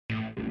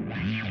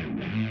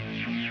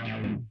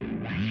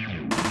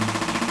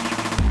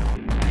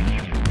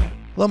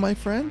Hello, my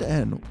friend,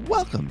 and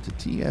welcome to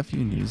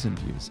TFU News and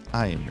Views.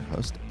 I am your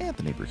host,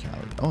 Anthony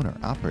Bricali, owner,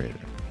 operator,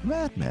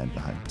 madman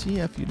behind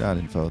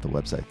TFU.info, the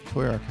website, the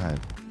Toy Archive,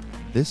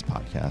 this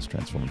podcast,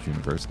 Transformers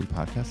University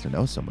podcast,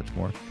 and so much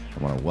more.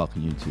 I want to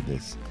welcome you to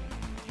this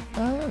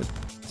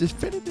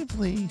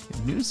definitively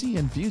newsy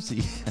and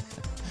viewsy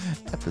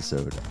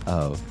episode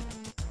of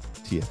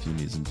TFU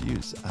News and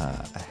Views.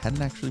 I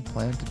hadn't actually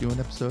planned to do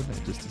an episode.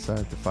 I just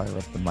decided to fire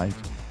up the mic.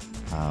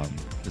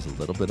 There's a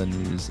little bit of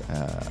news.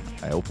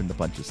 I opened a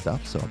bunch of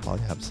stuff, so I'll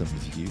probably have some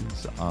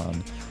views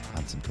on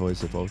some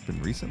toys I've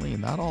opened recently,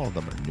 and not all of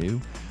them are new.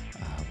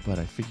 But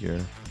I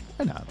figure,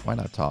 why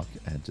not talk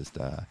and just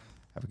have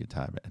a good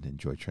time and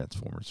enjoy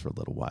Transformers for a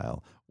little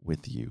while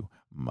with you,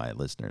 my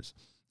listeners.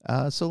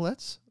 So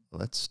let's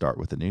start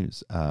with the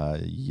news.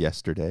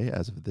 Yesterday,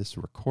 as of this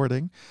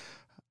recording,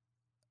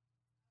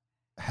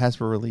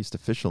 Hasbro released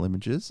official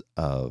images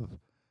of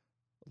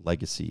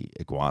Legacy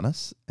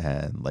Iguanus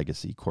and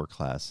Legacy Core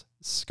Class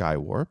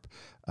Skywarp,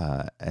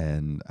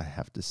 and I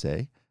have to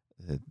say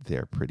that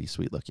they're pretty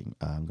sweet looking.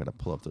 I'm going to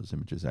pull up those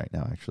images right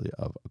now, actually,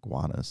 of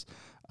Iguanus.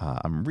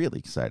 I'm really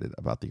excited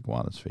about the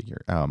Iguanus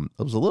figure. I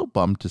was a little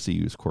bummed to see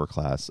use Core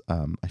Class.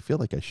 I feel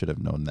like I should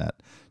have known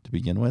that to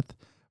begin with,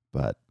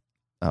 but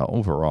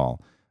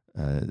overall,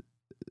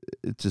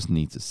 it just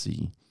neat to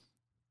see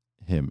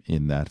him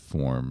in that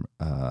form.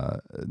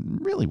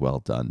 Really well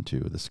done too.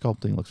 The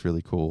sculpting looks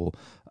really cool.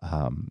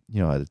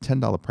 At a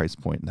 $10 price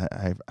point,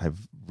 and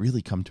I've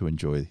really come to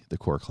enjoy the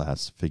Core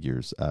Class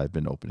figures. I've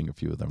been opening a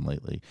few of them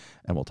lately,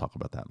 and we'll talk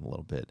about that in a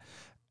little bit.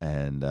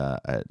 And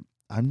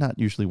I'm not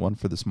usually one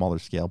for the smaller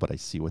scale, but I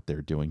see what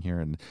they're doing here.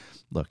 And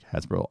look,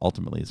 Hasbro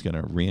ultimately is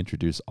going to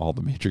reintroduce all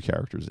the major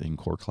characters in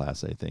Core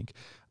Class, I think,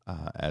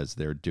 as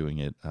they're doing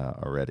it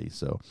already.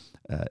 So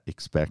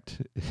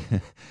expect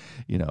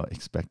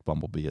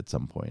Bumblebee at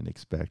some point.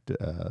 Expect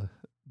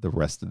the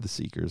rest of the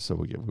Seekers. So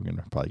we're going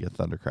to probably get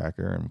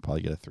Thundercracker, and we'll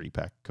probably get a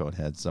 3-pack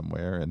Conehead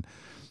somewhere. And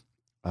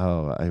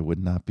I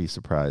would not be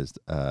surprised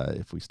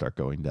if we start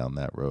going down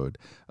that road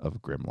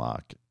of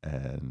Grimlock.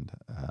 And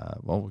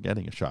we're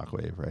getting a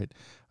Shockwave, right?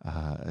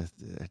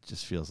 It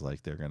just feels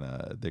like they're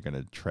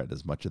gonna tread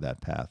as much of that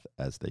path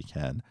as they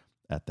can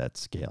at that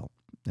scale.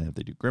 And if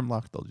they do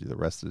Grimlock, they'll do the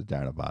rest of the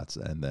Dinobots,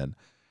 and then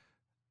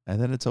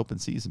it's open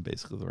season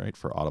basically, right,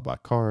 for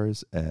Autobot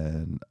cars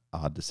and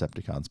odd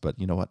Decepticons. But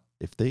you know what?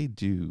 If they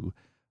do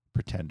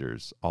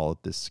Pretenders all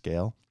at this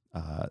scale,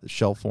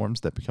 shell forms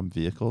that become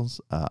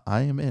vehicles,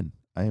 I am in.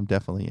 I am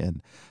definitely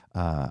in.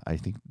 I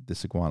think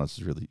this Iguanus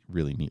is really,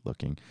 really neat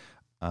looking.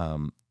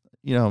 I'm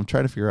trying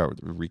to figure out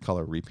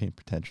recolor, repaint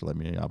potential. I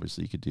mean,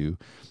 obviously you could do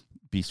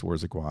Beast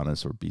Wars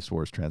Iguanus or Beast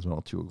Wars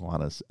Transmetal 2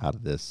 Iguanus out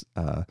of this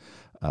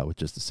with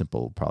just a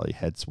simple probably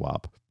head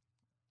swap.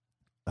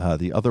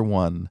 The other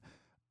one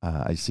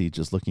I see,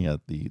 just looking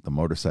at the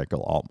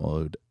motorcycle alt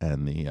mode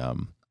and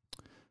the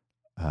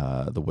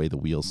way the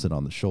wheels sit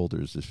on the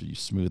shoulders, if you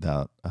smooth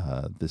out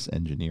this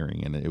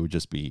engineering, and it would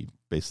just be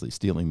basically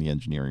stealing the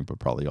engineering, but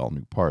probably all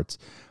new parts,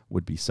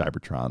 would be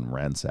Cybertron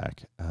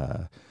Ransack,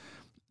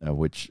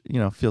 which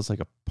feels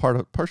like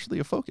partially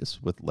a focus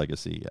with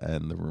Legacy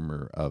and the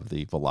rumor of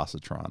the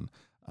Velocitron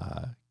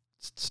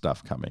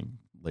stuff coming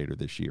later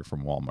this year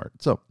from Walmart.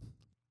 So,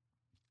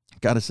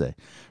 gotta say,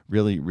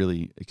 really,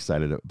 really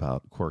excited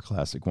about Core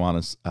Class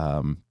Iguanus.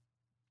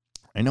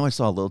 I know I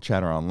saw a little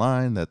chatter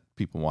online that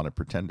people wanted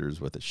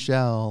Pretenders with a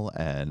shell,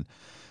 and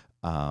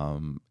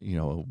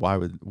why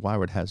would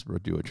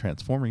Hasbro do a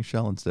transforming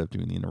shell instead of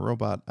doing the inner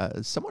robot?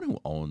 As someone who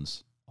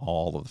owns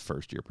all of the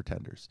first year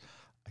Pretenders,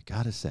 I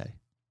gotta say,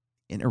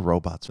 inner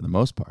robots for the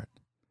most part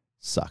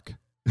suck.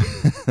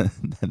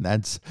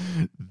 And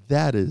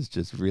that is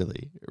just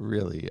really,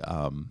 really,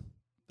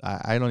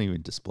 I don't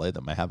even display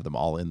them. I have them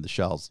all in the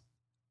shells.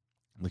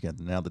 Look at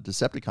them now. The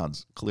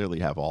Decepticons clearly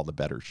have all the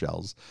better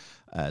shells,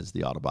 as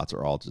the Autobots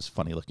are all just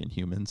funny looking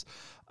humans.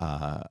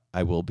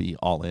 I will be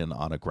all in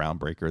on a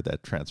Groundbreaker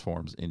that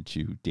transforms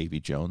into Davy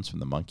Jones from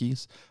the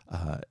Monkees.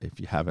 If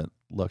you haven't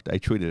looked, I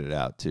tweeted it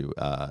out to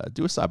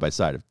do a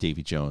side-by-side of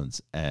Davy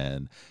Jones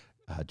and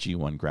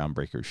G1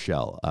 Groundbreaker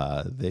shell.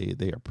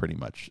 They are pretty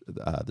much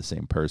the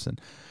same person.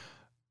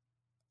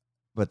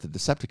 But the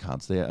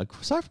Decepticons,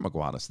 aside from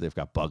Iguanus, they've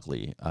got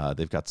Bugley,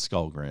 they've got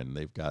Skullgrin,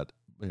 they've got,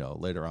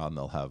 later on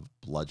they'll have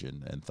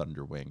Bludgeon and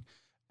Thunderwing.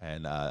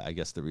 And I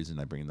guess the reason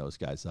I bring those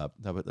guys up,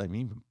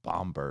 even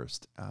Bomb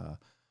Burst,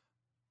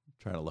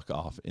 trying to look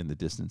off in the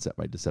distance at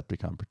my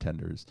Decepticon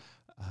Pretenders.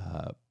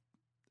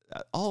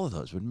 All of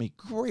those would make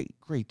great,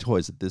 great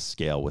toys at this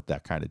scale with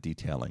that kind of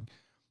detailing.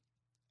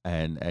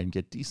 And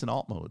get decent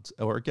alt modes,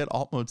 or get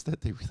alt modes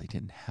that they really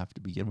didn't have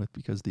to begin with,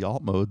 because the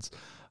alt modes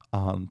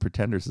on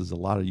Pretenders is a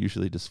lot of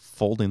usually just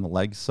folding the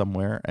legs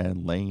somewhere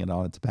and laying it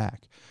on its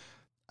back.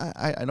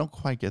 I don't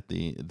quite get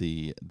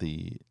the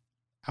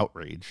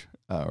outrage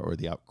or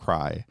the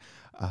outcry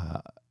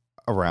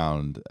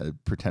around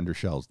Pretender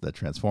shells that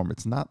transform.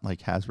 It's not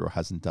like Hasbro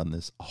hasn't done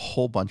this a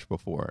whole bunch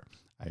before.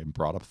 I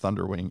brought up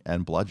Thunderwing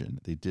and Bludgeon.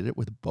 They did it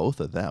with both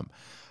of them.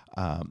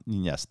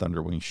 Yes,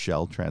 Thunderwing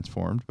shell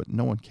transformed, but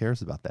no one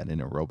cares about that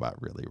in a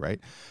robot, really, right?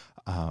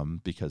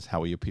 because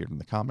how he appeared in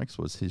the comics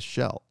was his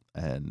shell,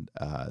 and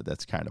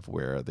that's kind of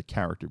where the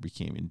character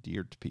became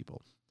endeared to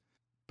people.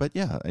 But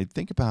yeah, I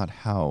think about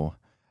how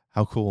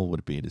cool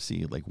would it be to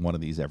see like one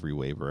of these every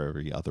wave or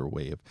every other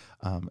wave.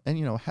 And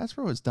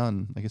Hasbro has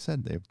done, like I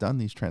said, they've done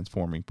these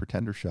transforming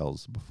Pretender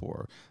shells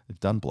before. They've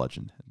done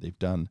Bludgeon. They've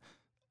done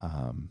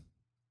Thunderwing.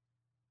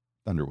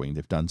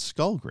 They've done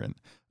Skullgrin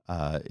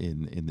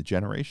in the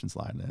Generations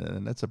line,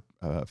 and that's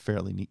a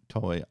fairly neat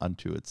toy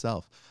unto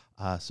itself.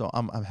 So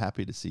I'm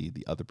happy to see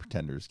the other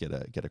Pretenders get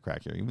a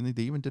crack here.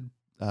 They even did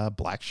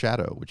Black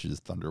Shadow, which is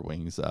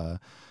Thunderwing's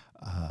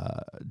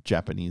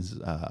Japanese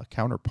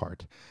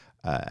counterpart,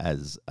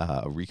 as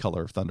a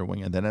recolor of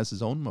Thunderwing, and then as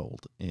his own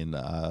mold in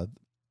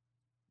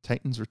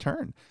Titan's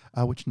Return,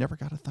 which never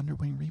got a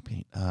Thunderwing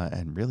repaint,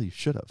 and really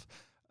should have.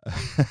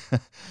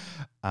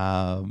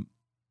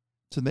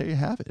 So there you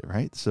have it,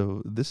 right?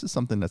 So this is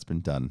something that's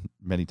been done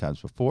many times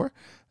before,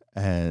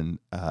 and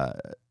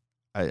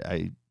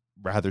I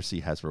rather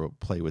see Hasbro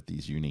play with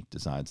these unique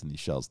designs and these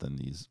shells than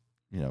these,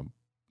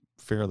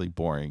 fairly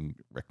boring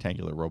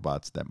rectangular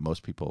robots that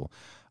most people,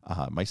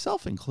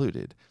 myself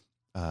included,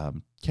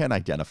 can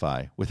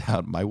identify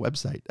without my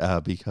website,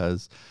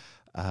 because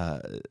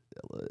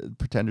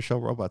Pretender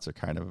shell robots are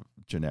kind of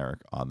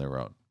generic on their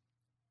own.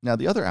 Now,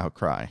 the other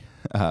outcry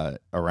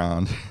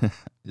around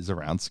is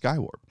around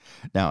Skywarp.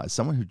 Now, as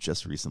someone who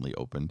just recently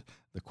opened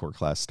the Core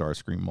Class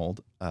Starscream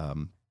mold, I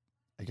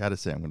got to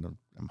say, I'm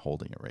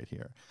holding it right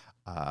here.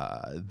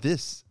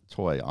 This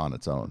toy on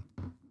its own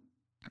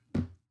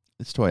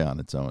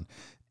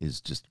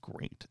is just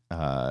great.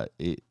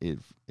 It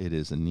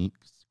is a neat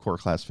Core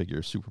Class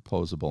figure,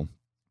 superposable.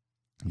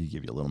 I'll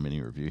give you a little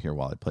mini review here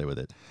while I play with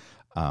it.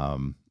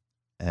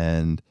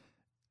 And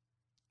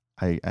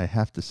I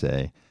have to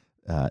say,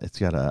 it's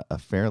got a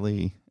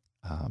fairly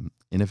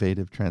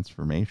innovative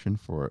transformation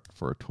for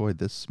a toy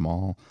this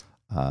small,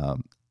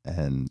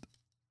 and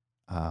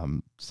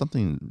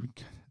something.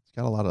 It's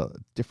got a lot of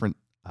different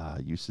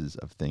uses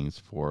of things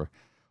for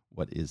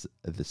what is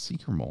the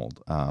Seeker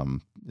mold.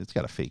 It's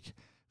got a fake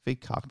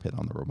cockpit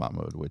on the robot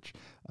mode, which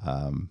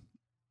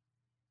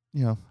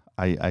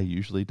I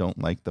usually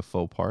don't like the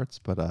faux parts,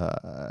 but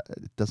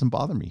it doesn't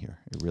bother me here.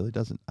 It really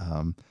doesn't.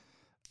 All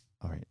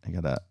right,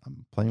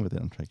 I'm playing with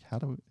it. I'm like, how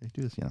do I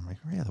do this? I'm like,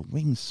 oh yeah, the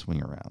wings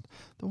swing around.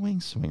 The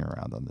wings swing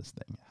around on this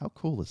thing. How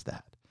cool is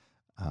that?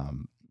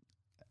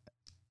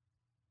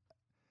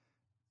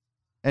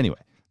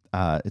 Anyway,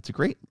 it's a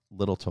great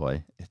little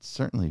toy. It's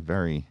certainly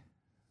very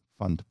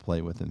fun to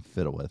play with and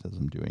fiddle with, as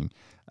I'm doing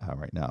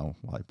right now.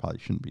 Well, I probably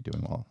shouldn't be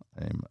doing while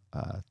I'm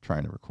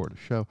trying to record a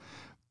show,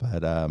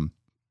 but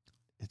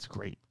it's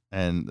great.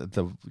 And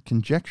the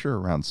conjecture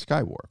around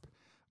Skywarp,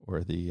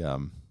 or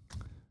the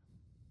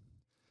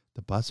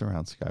buzz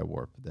around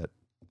Skywarp that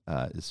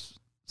is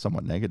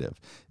somewhat negative,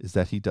 is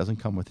that he doesn't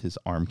come with his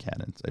arm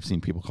cannons. I've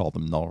seen people call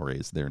them null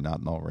rays. They're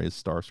not null rays.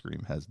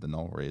 Starscream has the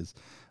null rays.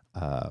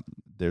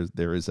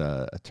 There is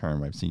a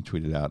term I've seen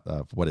tweeted out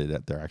of what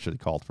they're actually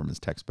called from his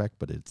tech spec,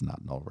 but it's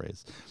not null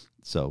rays.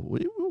 So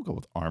we'll go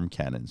with arm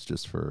cannons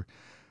just for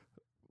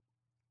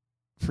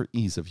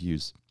ease of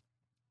use.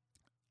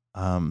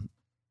 I'm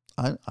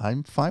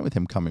fine with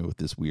him coming with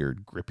this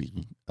weird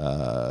grippy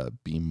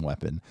beam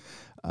weapon.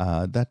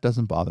 That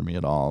doesn't bother me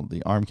at all.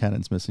 The arm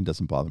cannons missing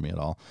doesn't bother me at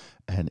all.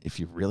 And if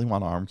you really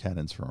want arm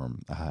cannons from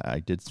him,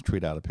 I did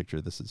tweet out a picture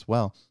of this as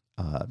well.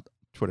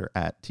 Twitter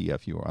at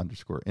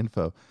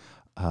 @TFU_info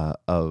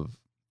of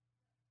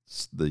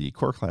the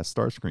Core Class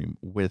Starscream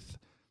with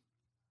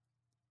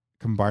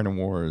Combiner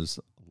Wars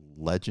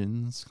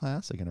Legends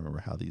class. I can't remember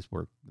how these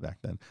worked back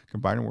then.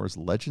 Combiner Wars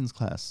Legends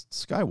class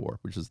Skywarp,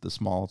 which is the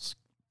small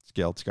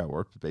scaled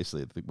Skywarp,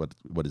 basically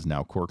what is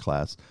now Core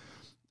Class.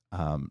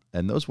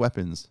 And those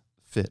weapons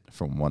fit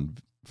from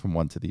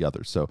one to the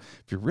other. So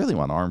if you really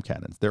want arm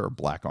cannons, there are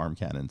black arm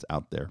cannons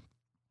out there.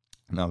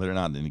 Now, they're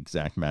not an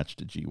exact match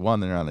to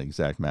G1. They're not an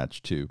exact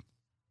match to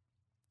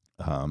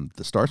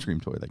the Starscream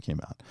toy that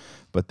came out,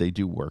 but they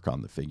do work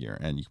on the figure,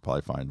 and you can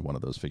probably find one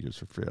of those figures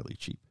for fairly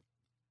cheap.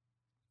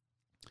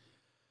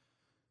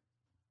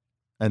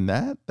 And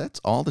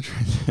that's all the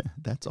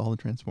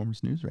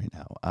Transformers news right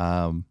now.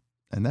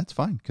 And that's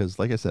fine, because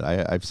like I said,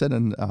 I've said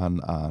on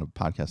a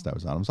podcast I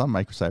was on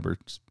Mike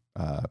Seibert's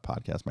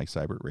podcast, Mike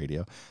Seibert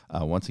Radio.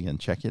 Once again,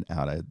 check it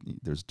out.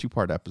 There's a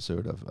 2-part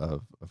episode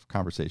of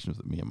conversations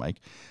with me and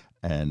Mike.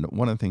 And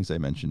one of the things I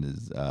mentioned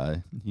is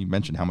he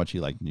mentioned how much he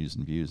liked news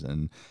and views,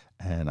 and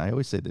I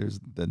always say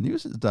the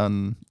news is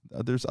done.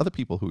 There's other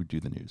people who do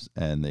the news,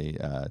 and they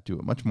do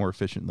it much more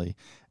efficiently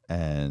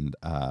and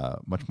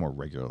much more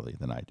regularly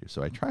than I do.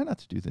 So I try not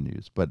to do the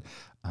news, but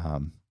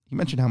he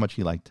mentioned how much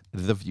he liked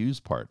the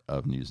views part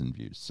of news and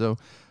views. So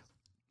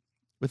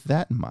with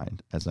that in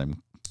mind, as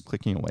I'm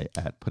clicking away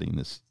at putting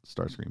this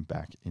Starscream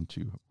back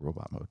into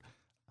robot mode,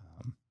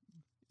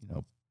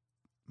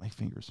 my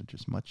fingers are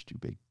just much too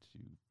big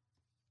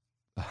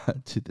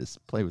to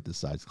play with this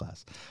size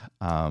class.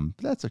 But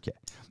that's okay.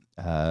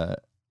 Here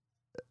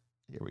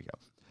we go.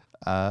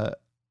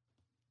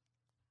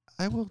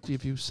 I will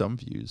give you some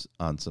views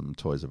on some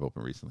toys I've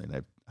opened recently, and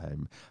I've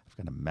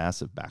got a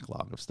massive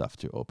backlog of stuff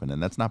to open,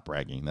 and that's not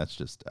bragging. That's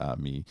just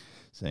me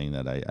saying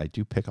that I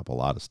do pick up a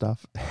lot of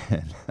stuff,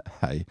 and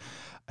I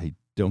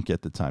don't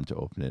get the time to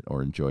open it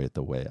or enjoy it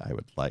the way I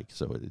would like.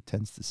 So it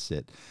tends to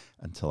sit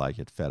until I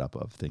get fed up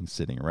of things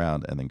sitting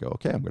around, and then go,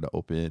 okay, I'm going to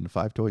open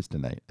 5 toys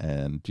tonight,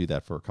 and do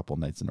that for a couple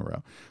nights in a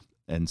row.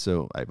 And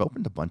so I've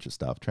opened a bunch of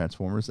stuff,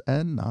 Transformers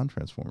and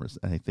non-Transformers,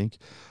 and I think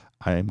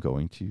I am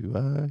going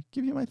to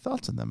give you my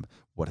thoughts on them.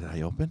 What did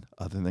I open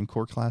other than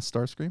Core Class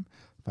Starscream?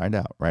 Find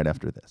out right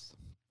after this.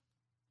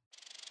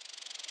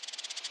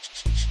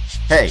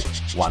 Hey,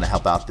 want to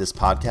help out this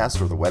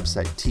podcast or the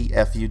website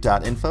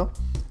tfu.info?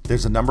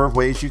 There's a number of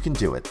ways you can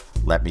do it.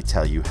 Let me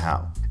tell you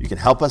how. You can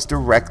help us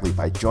directly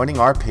by joining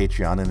our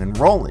Patreon and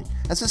enrolling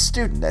as a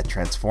student at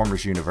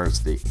Transformers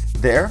University.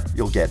 There,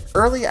 you'll get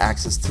early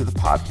access to the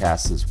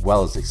podcast as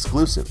well as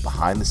exclusive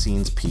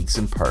behind-the-scenes peeks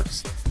and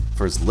perks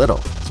for as little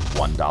as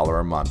 $1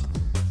 a month.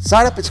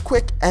 Sign up is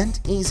quick and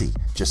easy.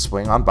 Just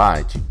swing on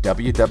by to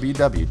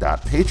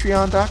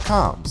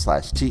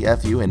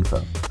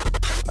www.patreon.com/tfuinfo.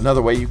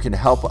 Another way you can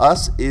help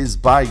us is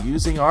by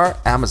using our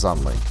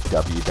Amazon link,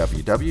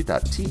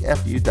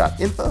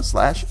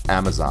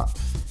 www.tfu.info/Amazon.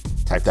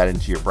 Type that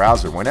into your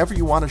browser whenever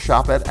you want to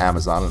shop at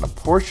Amazon, and a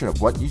portion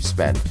of what you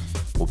spend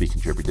will be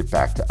contributed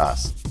back to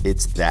us.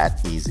 It's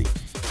that easy.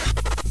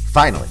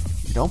 Finally,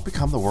 you don't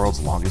become the world's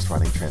longest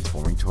running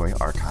transforming toy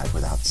archive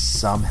without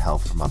some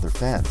help from other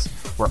fans.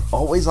 We're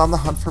always on the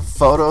hunt for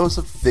photos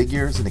of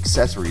figures and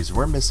accessories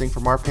we're missing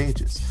from our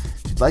pages.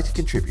 If you'd like to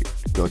contribute,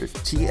 go to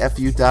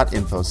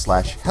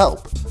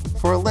tfu.info/help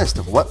for a list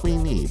of what we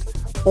need,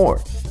 or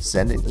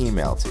send an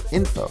email to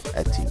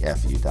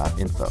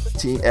info@tfu.info.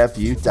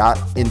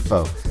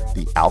 tfu.info,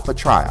 the Alpha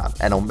Trion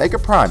and Omega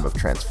Prime of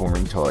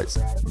transforming toys.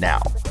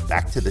 Now,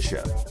 back to the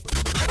show.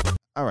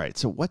 All right,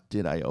 so what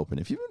did I open?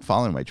 If you've been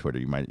following my Twitter,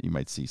 you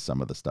might see some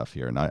of the stuff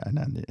here, and I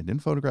didn't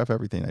photograph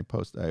everything I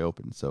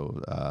opened.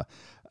 So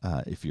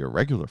if you're a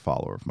regular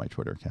follower of my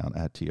Twitter account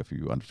at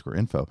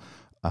tfu_info,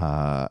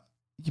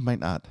 you might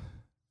not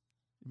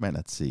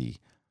see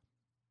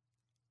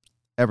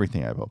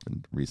everything I've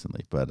opened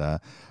recently,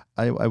 but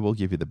I will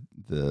give you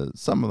the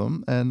some of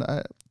them, and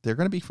they're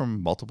going to be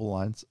from multiple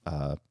lines,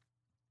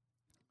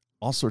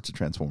 all sorts of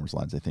Transformers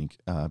lines, I think,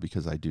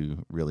 because I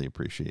do really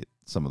appreciate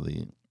some of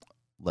the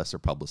lesser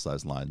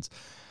publicized lines.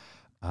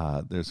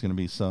 There's going to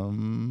be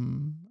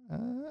some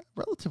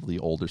relatively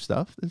older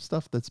stuff. There's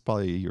stuff that's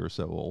probably a year or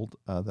so old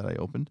that I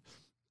opened,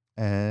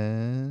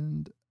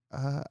 and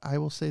I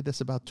will say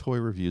this about toy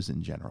reviews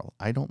in general.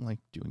 I don't like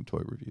doing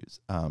toy reviews.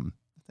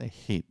 I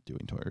hate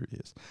doing toy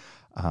reviews.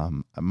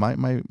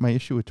 My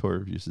issue with toy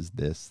reviews is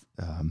this.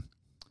 I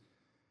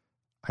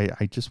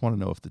just want to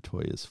know if the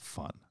toy is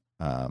fun.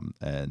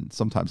 And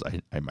sometimes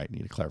I might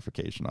need a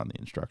clarification on the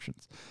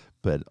instructions.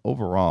 But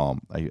overall,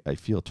 I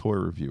feel toy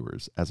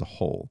reviewers as a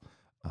whole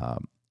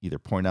either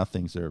point out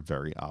things that are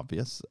very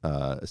obvious,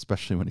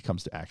 especially when it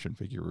comes to action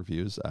figure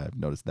reviews. I've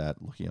noticed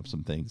that looking up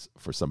some things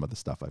for some of the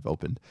stuff I've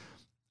opened.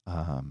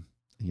 If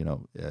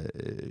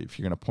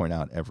you're going to point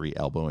out every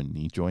elbow and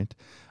knee joint,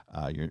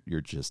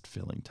 you're just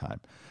filling time.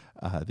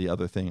 The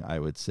other thing I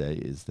would say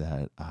is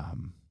that I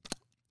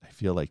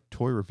feel like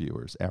toy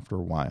reviewers, after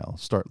a while,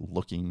 start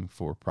looking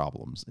for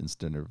problems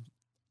instead of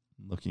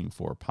looking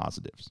for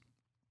positives.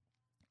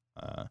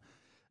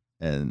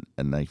 And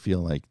I feel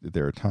like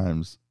there are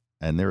times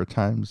in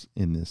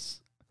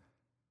this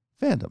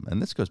fandom,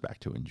 and this goes back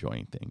to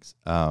enjoying things,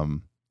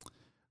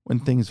 when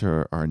things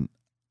are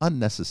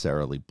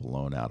unnecessarily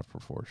blown out of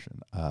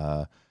proportion.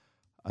 I'll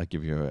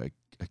give you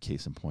a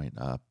case in point.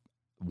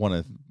 One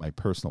of my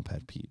personal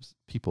pet peeves,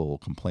 people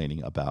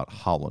complaining about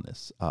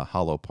hollowness,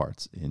 hollow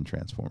parts in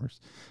Transformers.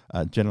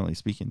 Generally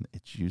speaking,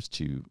 it's used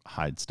to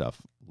hide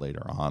stuff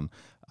later on.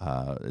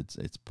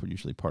 It's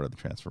usually part of the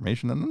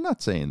transformation. And I'm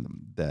not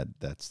saying that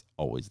that's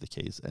always the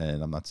case.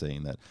 And I'm not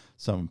saying that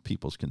some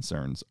people's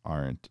concerns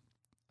aren't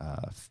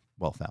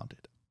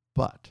well-founded.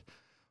 But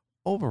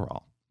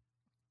overall,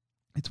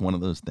 it's one of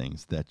those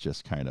things that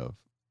just kind of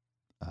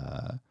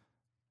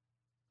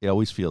it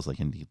always feels like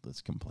a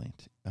needless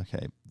complaint.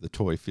 Okay, the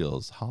toy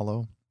feels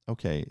hollow.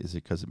 Okay, is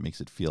it because it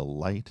makes it feel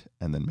light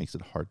and then makes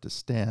it hard to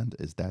stand?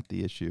 Is that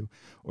the issue?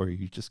 Or are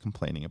you just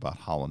complaining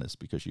about hollowness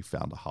because you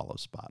found a hollow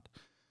spot?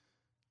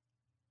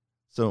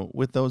 So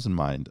with those in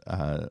mind,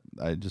 I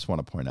just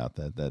want to point out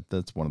that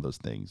that's one of those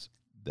things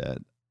that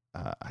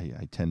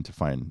I tend to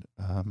find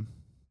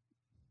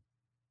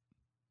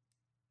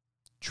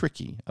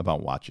tricky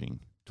about watching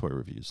toy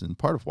reviews, and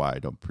part of why I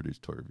don't produce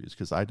toy reviews,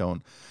 because I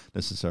don't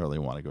necessarily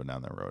want to go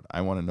down that road.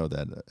 I want to know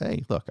that,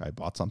 hey, look, I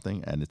bought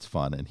something and it's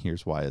fun, and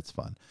here's why it's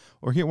fun,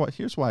 or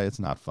here's why it's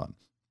not fun,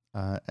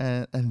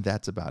 and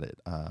that's about it.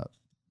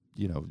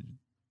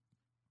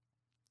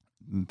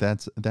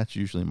 That's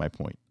usually my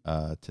point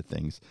to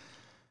things.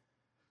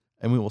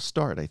 And we will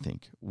start, I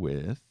think,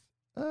 with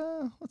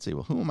let's see.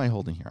 Well, who am I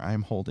holding here?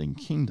 I'm holding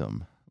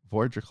Kingdom,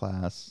 Voyager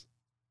class,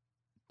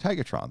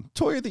 Tigatron,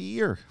 Toy of the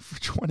Year for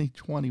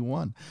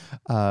 2021,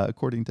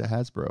 according to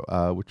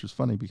Hasbro, which was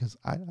funny because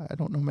I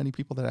don't know many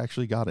people that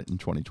actually got it in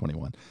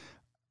 2021.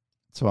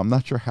 So I'm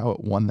not sure how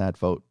it won that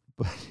vote,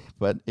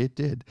 but it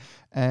did.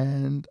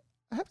 And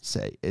I have to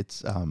say,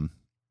 it's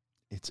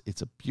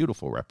a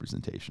beautiful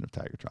representation of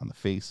Tigatron. The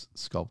face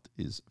sculpt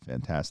is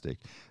fantastic.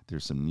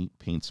 There's some neat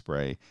paint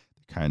spray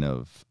that kind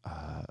of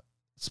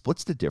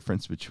splits the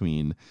difference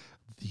between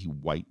the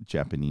white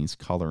Japanese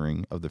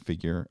coloring of the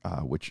figure,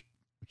 which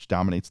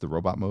dominates the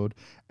robot mode,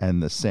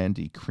 and the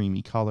sandy,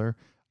 creamy color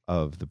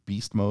of the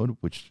beast mode,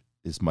 which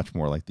is much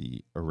more like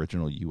the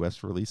original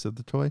US release of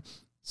the toy.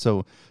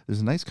 So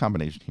there's a nice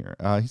combination here.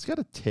 He's got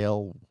a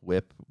tail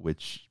whip,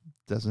 which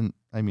doesn't,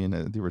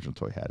 the original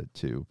toy had it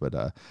too, but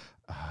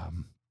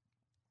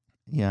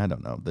yeah, I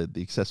don't know.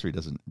 The accessory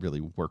doesn't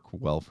really work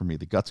well for me.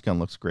 The guts gun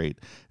looks great.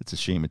 It's a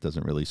shame it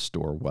doesn't really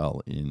store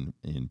well in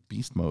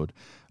beast mode,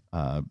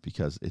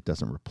 because it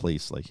doesn't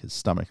replace like his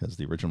stomach as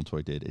the original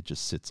toy did. It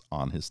just sits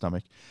on his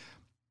stomach.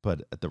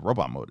 But the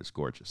robot mode is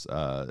gorgeous,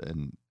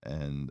 and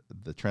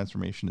the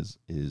transformation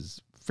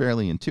is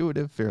fairly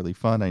intuitive, fairly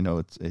fun. I know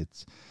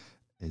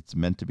it's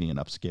meant to be an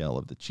upscale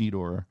of the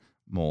Cheetor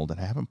mold, and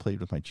I haven't played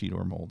with my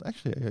Cheetor mold.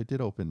 Actually, I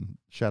did open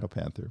Shadow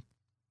Panther,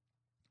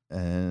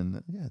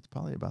 and yeah, it's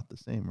probably about the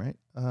same, right?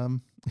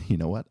 You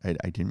know what? I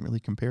didn't really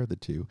compare the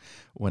two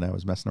when I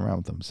was messing around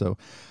with them. So,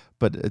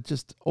 but it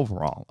just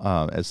overall,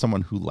 as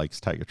someone who likes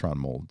Tigatron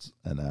molds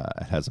and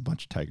has a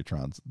bunch of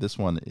Tigatrons, this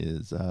one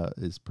is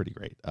pretty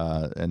great,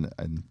 and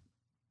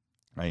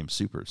I am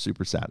super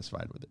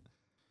satisfied with it.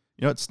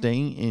 You know what?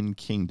 Staying in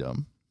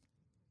Kingdom,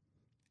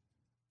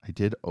 I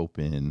did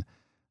open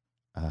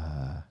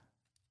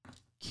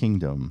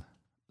Kingdom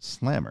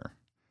Slammer,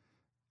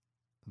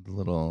 the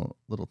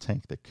little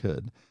tank that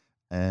could,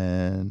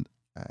 and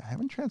I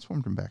haven't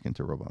transformed him back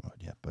into robot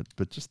mode yet,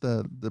 but just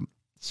the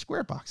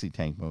square boxy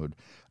tank mode,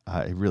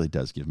 it really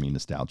does give me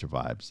nostalgia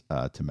vibes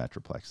to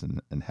Metroplex,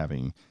 and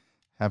having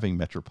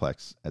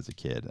Metroplex as a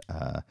kid.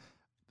 The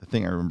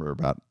thing I remember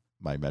about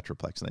my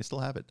Metroplex, and I still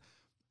have it,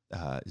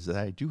 is that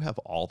I do have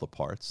all the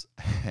parts,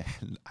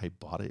 and we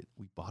bought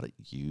it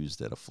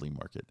used at a flea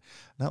market.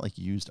 Not like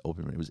used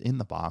open, it was in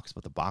the box,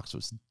 but the box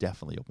was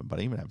definitely open. But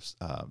I even have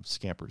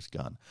Scamper's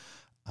gun.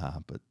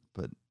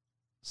 But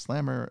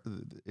Slammer,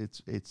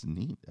 it's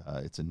neat.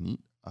 It's a neat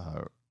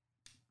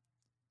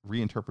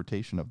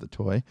reinterpretation of the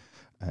toy,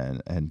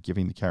 and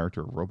giving the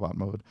character robot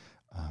mode.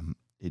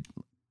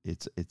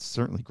 It's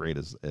certainly great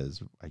as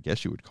I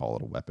guess you would call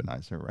it a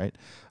weaponizer, right?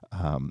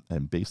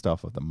 And based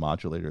off of the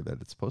modulator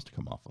that it's supposed to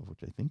come off of,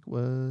 which I think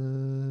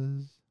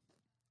was,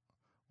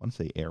 I want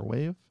to say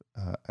Airwave.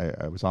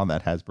 I was on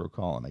that Hasbro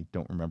call, and I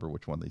don't remember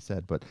which one they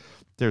said, but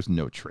there's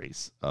no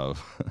trace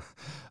of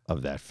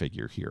of that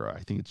figure here.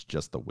 I think it's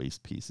just the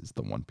waist piece is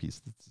the one piece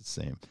that's the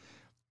same.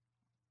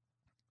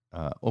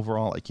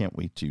 Overall, I can't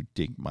wait to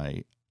dig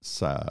my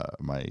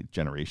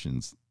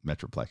Generations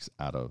Metroplex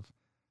out of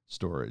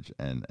storage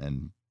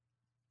and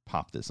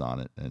pop this on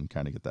it and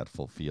kind of get that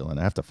full feel. And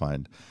I have to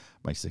find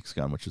my 6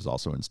 gun, which is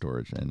also in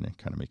storage, and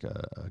kind of make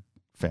a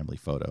family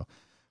photo.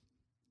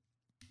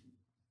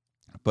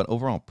 But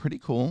overall, pretty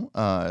cool.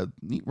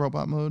 Neat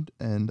robot mode,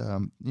 and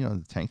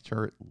the tank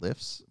turret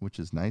lifts, which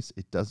is nice.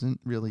 It doesn't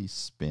really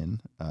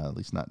spin, at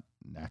least not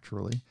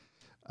naturally.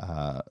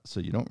 So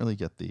you don't really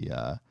get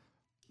the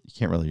you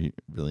can't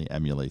really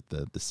emulate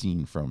the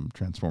scene from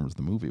Transformers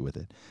the movie with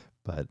it.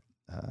 But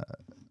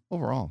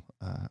overall,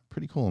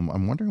 pretty cool.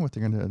 I'm wondering what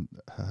they're going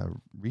to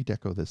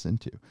redeco this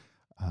into,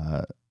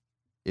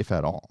 if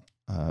at all,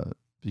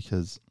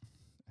 because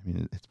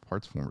it's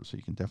parts former, so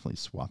you can definitely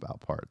swap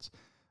out parts.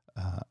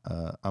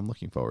 I'm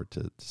looking forward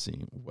to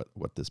seeing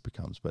what this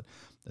becomes. But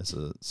as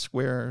a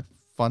square,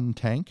 fun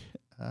tank,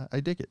 I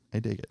dig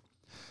it.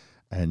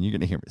 And you're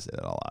going to hear me say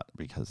that a lot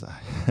because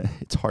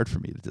it's hard for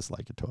me to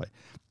dislike a toy.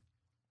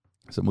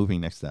 So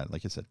moving next to that,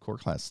 like I said, Core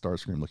Class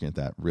Starscream, looking at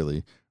that,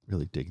 really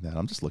dig that.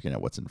 I'm just looking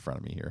at what's in front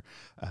of me here.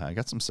 I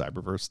got some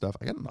Cyberverse stuff.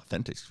 I got an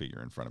Authentics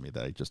figure in front of me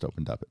that I just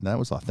opened up, and that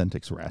was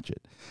Authentics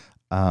Ratchet.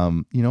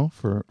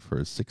 For $6 for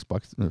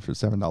a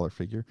 $7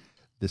 figure,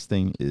 this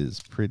thing is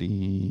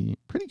pretty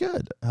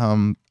good.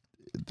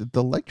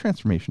 The leg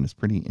transformation is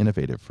pretty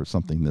innovative for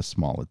something this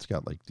small. It's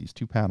got like these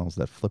 2 panels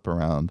that flip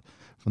around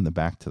from the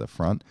back to the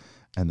front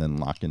and then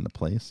lock into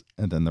place,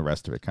 and then the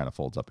rest of it kind of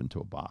folds up into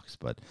a box.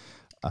 But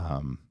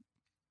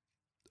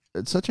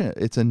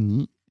it's a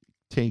neat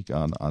take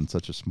on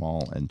such a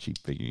small and cheap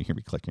figure. You hear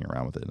me clicking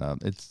around with it.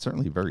 It's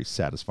certainly very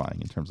satisfying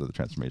in terms of the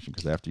transformation,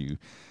 because after you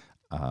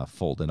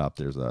fold it up,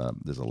 there's a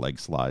leg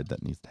slide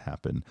that needs to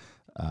happen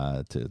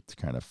to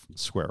kind of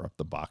square up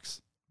the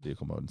box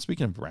vehicle mode. And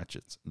speaking of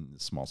ratchets in the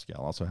small scale,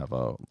 I also have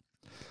I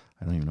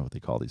don't even know what they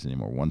call these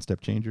anymore,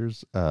 one-step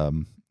changers,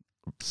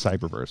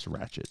 Cyberverse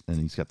Ratchet, and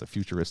he's got the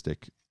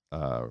futuristic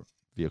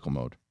vehicle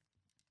mode,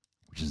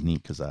 which is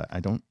neat because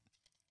I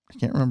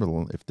can't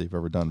remember if they've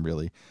ever done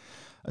really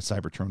a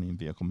Cybertronian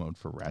vehicle mode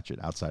for Ratchet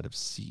outside of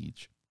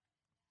Siege.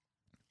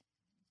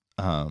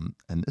 And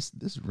this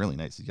is really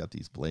nice. He's got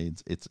these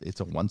blades. It's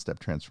a one-step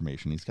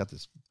transformation. He's got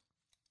this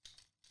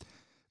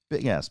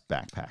big ass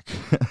backpack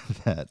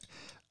that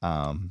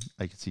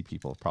I could see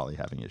people probably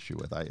having issue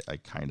with. I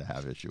kind of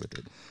have issue with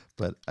it,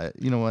 but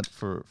you know what?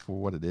 For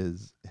what it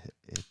is,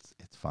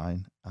 it's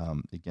fine.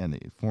 Again,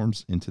 it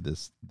forms into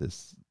this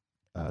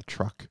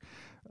truck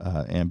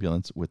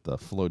ambulance with the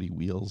floaty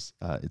wheels.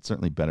 It's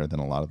certainly better than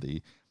a lot of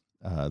the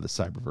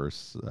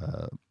Cyberverse.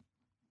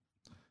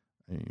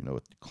 You know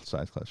what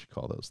size class you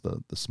call those?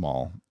 The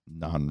small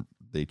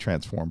they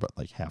transform but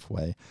like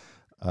halfway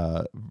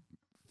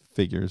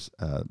figures.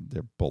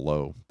 They're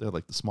below. They're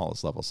like the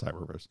smallest level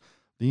Cyberverse.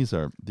 These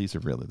are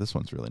really, this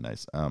one's really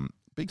nice.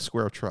 Big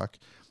square truck,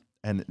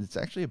 and it's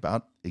actually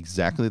about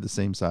exactly the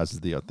same size as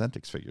the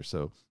Authentics figure.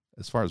 So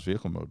as far as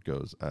vehicle mode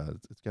goes,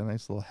 it's got a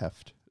nice little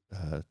heft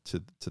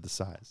to the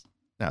size.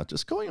 Now,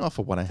 just going off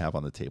of what I have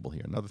on the table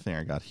here, another thing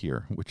I got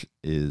here, which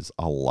is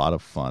a lot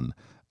of fun,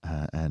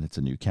 and it's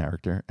a new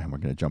character, and we're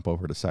going to jump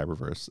over to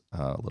Cyberverse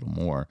a little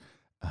more.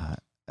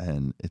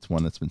 And it's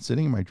one that's been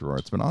sitting in my drawer.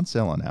 It's been on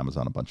sale on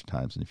Amazon a bunch of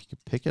times, and if you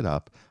could pick it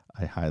up,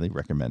 I highly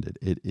recommend it.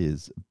 It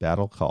is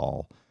Battle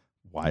Call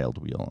Wild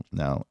Wheel.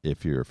 Now,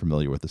 if you're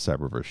familiar with the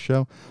Cyberverse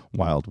show,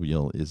 Wild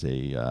Wheel is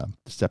a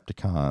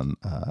Decepticon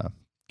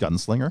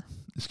gunslinger.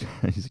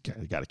 He's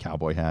got a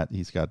cowboy hat.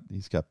 He's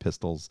got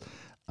pistols.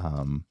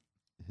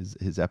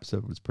 His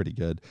episode was pretty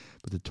good,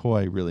 but the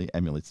toy really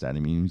emulates that. I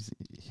mean,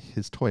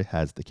 his toy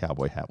has the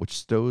cowboy hat, which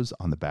stows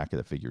on the back of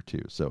the figure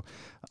too. So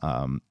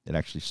it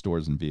actually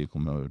stores in vehicle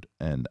mode,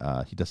 and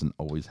he doesn't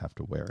always have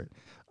to wear it.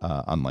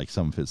 Unlike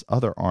some of his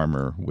other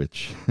armor,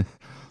 which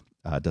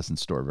doesn't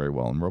store very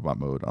well in robot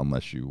mode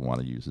unless you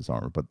want to use his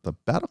armor. But the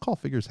Battle Call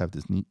figures have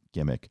this neat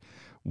gimmick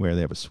where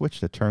they have a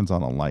switch that turns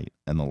on a light,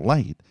 and the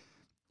light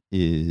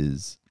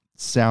is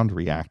sound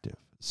reactive.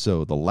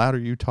 So the louder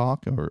you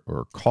talk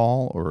or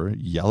call or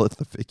yell at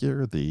the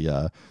figure,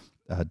 the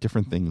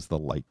different things the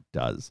light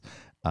does.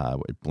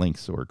 It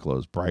blinks or it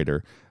glows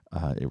brighter.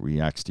 It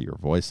reacts to your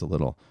voice a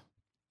little.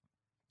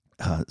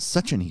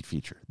 Such a neat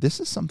feature. This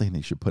is something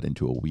they should put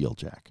into a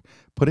Wheeljack.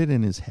 Put it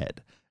in his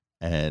head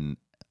and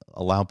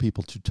allow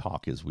people to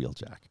talk as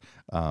Wheeljack.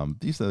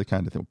 These are the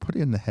kind of things. Put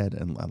it in the head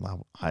and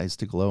allow eyes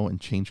to glow and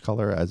change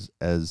color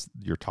as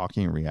you're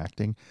talking and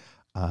reacting.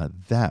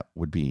 That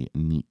would be a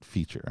neat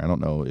feature. I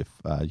don't know if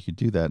you could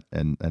do that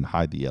and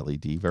hide the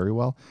LED very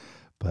well,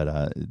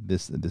 but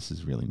this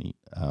is really neat.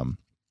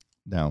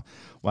 Now,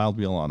 Wild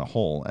Wheel on a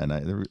whole, and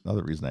the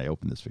other reason I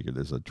opened this figure,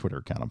 there's a Twitter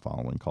account I'm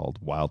following called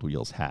Wild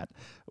Wheel's Hat,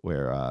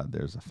 where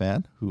there's a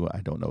fan who I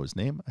don't know his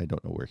name, I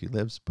don't know where he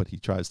lives, but he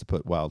tries to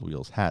put Wild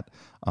Wheel's hat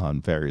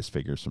on various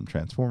figures from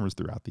Transformers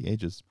throughout the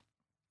ages,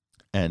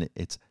 and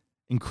it's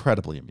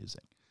incredibly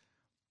amusing.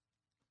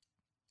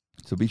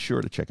 So be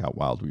sure to check out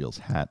Wild Wheel's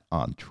hat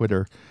on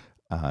Twitter.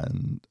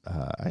 And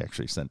I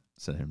actually sent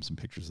him some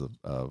pictures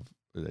of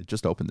I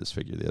just opened this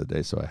figure the other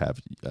day, so I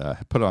have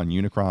put it on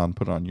Unicron,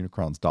 put it on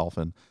Unicron's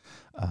Dolphin.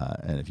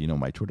 And if you know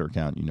my Twitter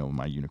account, you know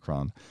my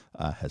Unicron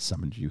has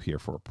summoned you here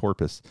for a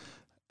porpoise.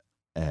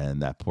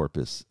 And that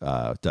porpoise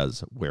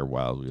does wear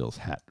Wild Wheel's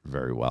hat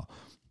very well.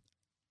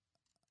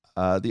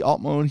 The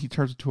alt mode, he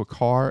turns into a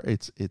car.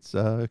 It's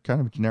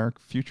kind of a generic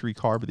future-y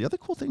car. But the other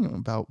cool thing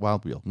about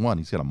Wild Wheel, one,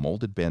 he's got a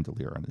molded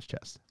bandolier on his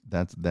chest.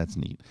 That's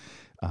neat.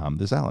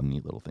 There's a lot of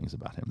neat little things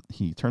about him.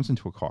 He turns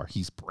into a car.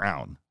 He's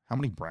brown. How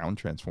many brown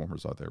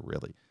Transformers are there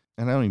really?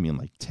 And I don't even mean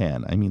like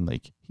tan. I mean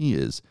like he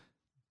is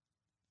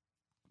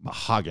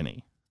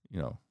mahogany.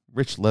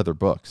 Rich leather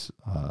books.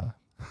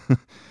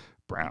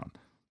 Brown.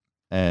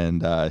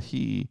 And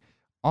he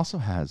also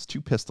has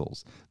two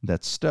pistols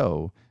that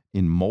stow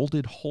in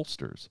molded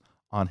holsters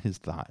on his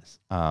thighs.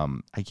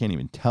 I can't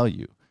even tell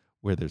you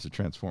where there's a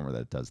Transformer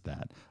that does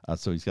that.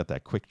 So he's got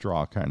that quick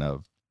draw kind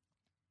of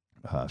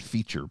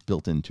feature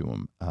built into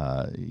him.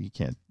 You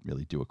can't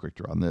really do a quick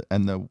draw.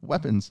 And the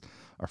weapons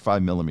are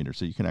 5mm,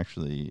 so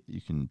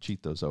you can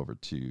cheat those over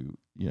to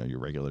your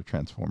regular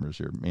Transformers,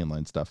 your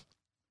mainline stuff,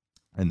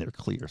 and they're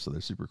clear, so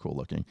they're super cool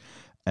looking.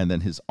 And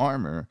then his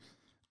armor.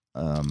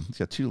 He's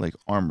got two like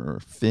armor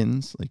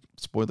fins, like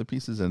spoiler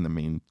pieces, and the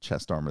main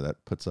chest armor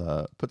that puts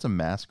a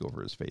mask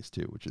over his face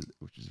too, which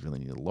is really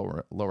neat. A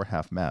lower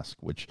half mask,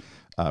 which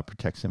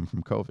protects him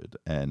from COVID.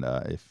 And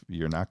if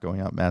you're not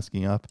going out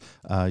masking up,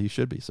 you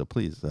should be. So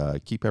please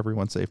keep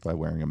everyone safe by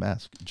wearing a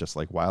mask, just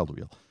like Wild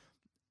Wheel.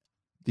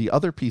 The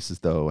other pieces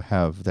though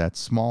have that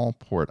small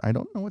port. I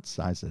don't know what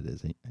size it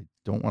is. I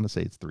don't want to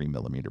say it's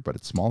 3mm, but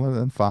it's smaller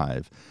than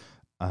 5.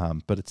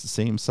 But it's the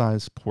same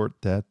size port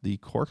that the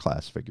core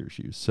class figures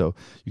use. So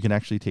you can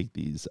actually take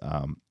these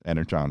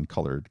Energon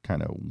colored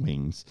kind of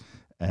wings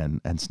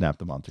and snap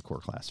them onto core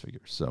class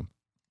figures. So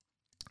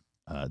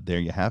there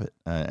you have it.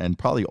 And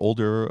probably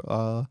older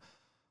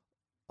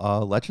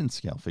Legend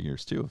scale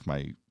figures too, if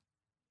my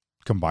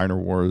Combiner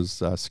Wars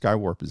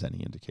Skywarp is any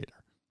indicator.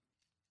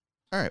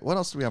 All right, what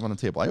else do we have on the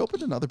table? I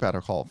opened another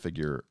Battle Call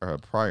figure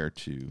prior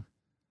to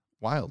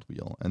Wild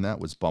Wheel, and that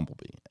was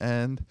Bumblebee.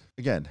 And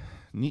again,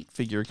 neat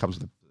figure. Comes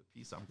with a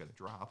piece I'm going to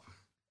drop.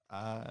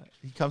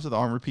 He comes with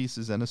armor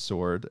pieces and a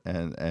sword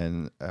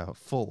and a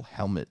full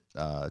helmet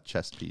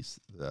chest piece.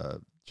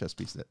 The chest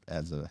piece that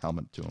adds a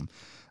helmet to him.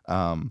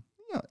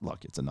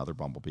 look, it's another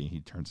Bumblebee. He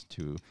turns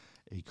into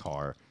a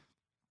car.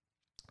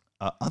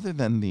 Other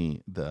than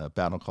the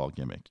battle call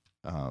gimmick,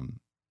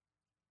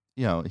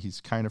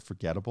 he's kind of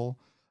forgettable.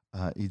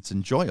 It's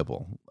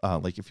enjoyable.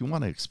 Like if you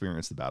want to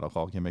experience the battle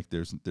call gimmick,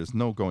 there's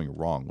no going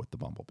wrong with the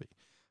Bumblebee.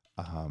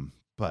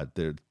 But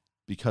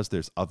because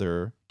there's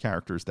other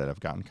characters that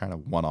have gotten kind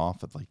of one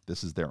off, of like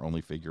this is their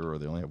only figure, or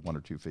they only have one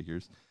or two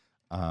figures,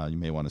 you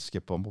may want to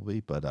skip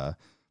Bumblebee. But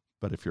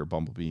if you're a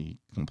Bumblebee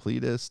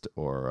completist,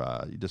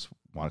 or you just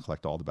want to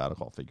collect all the battle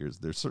call figures,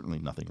 there's certainly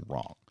nothing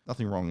wrong.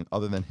 Nothing wrong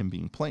other than him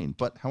being plain.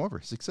 But however,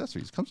 his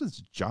accessories comes with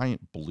this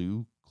giant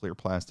blue clear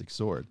plastic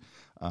sword,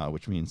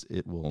 which means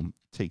it will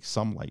take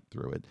some light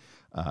through it.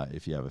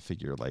 If you have a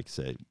figure like,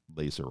 say,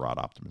 Laser Rod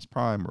Optimus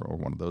Prime, or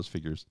one of those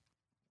figures,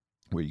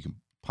 where you can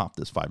pop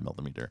this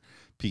 5mm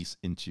piece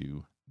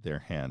into their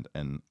hand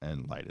and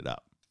light it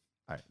up.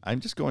 All right, I'm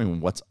just going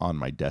what's on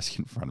my desk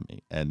in front of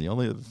me. And the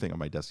only other thing on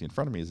my desk in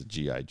front of me is a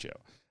G.I. Joe.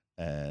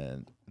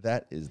 And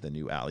that is the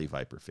new Alley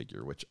Viper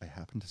figure, which I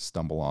happened to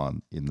stumble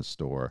on in the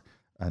store.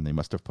 And they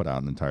must have put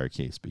out an entire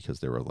case, because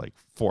there were like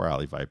 4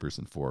 Alley Vipers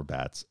and 4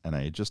 bats. And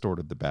I had just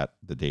ordered the bat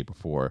the day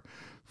before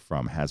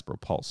from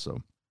Hasbro Pulse.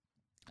 So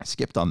I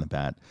skipped on the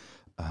bat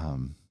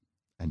and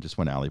just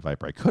went Alley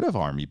Viper. I could have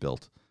army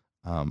built.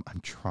 I'm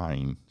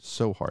trying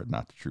so hard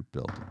not to troop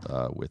build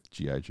with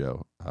G.I.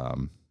 Joe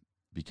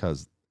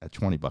because at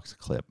 $20 a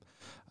clip,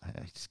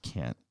 I just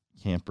can't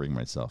bring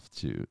myself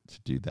to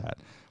do that.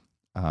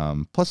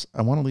 Plus,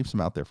 I want to leave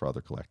some out there for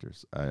other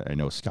collectors. I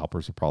know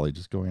scalpers are probably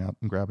just going out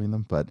and grabbing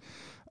them, but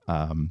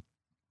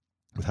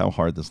with how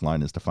hard this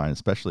line is to find,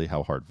 especially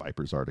how hard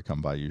Vipers are to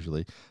come by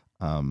usually,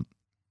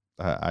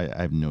 I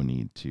have no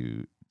need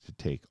to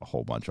take a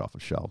whole bunch off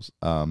of shelves.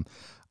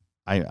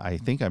 I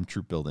think I'm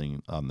troop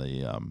building on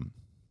the,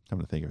 come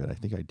to think of it, I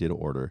think I did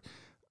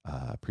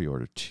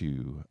pre-order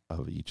 2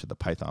 of each of the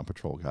Python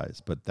Patrol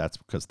guys, but that's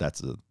because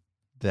that's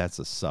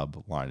a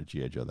sub line of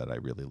G.I. Joe that I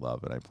really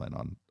love, and I plan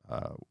on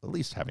at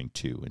least having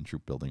 2 and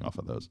troop building off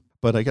of those.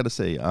 But I got to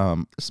say,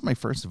 this is my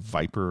first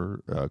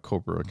Viper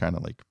Cobra kind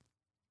of like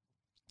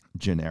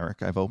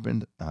generic I've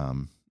opened.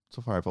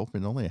 So far, I've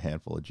opened only a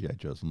handful of G.I.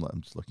 Joes.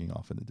 I'm just looking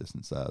off in the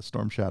distance.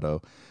 Storm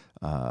Shadow,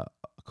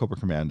 Cobra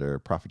Commander,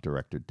 Prophet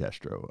Director,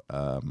 Destro.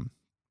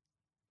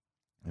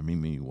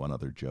 Maybe one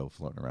other Joe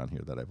floating around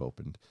here that I've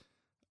opened.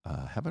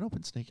 Haven't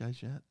opened Snake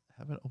Eyes yet.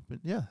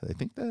 Yeah, I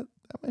think that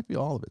might be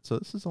all of it. So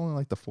this is only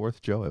like the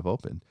 4th Joe I've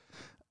opened.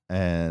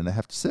 And I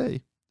have to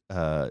say,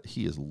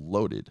 he is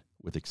loaded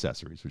with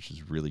accessories, which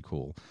is really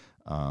cool.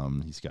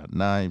 He's got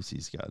knives,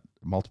 he's got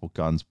multiple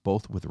guns,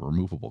 both with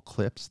removable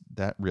clips.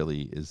 That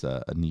really is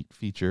a neat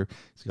feature.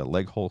 He's got a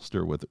leg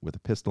holster with a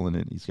pistol in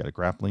it. He's got a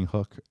grappling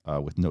hook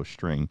with no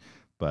string,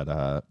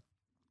 but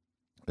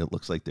it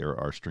looks like there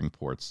are string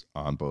ports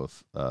on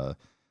both the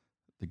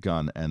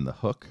gun and the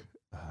hook.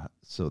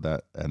 So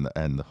that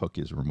and the hook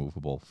is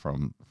removable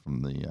from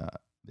the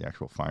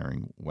actual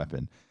firing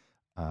weapon.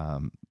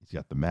 He's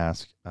got the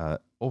mask.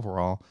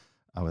 Overall,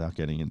 without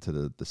getting into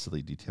the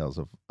silly details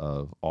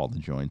of all the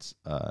joints,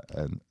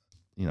 and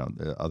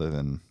other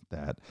than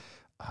that,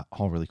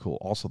 all really cool.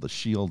 Also, the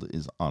shield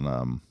is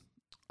on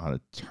a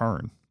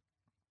turn.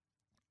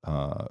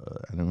 I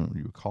don't know what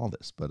you would call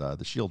this, but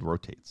the shield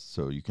rotates.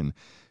 So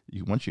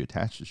once you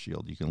attach the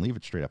shield, you can leave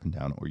it straight up and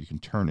down, or you can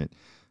turn it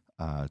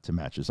to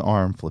match his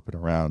arm, flip it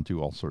around,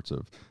 do all sorts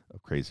of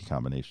crazy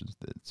combinations.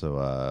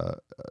 So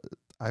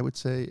I would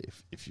say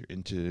if you're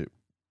into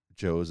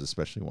Joes,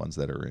 especially ones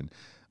that are in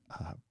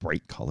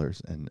bright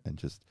colors and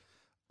just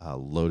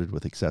loaded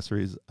with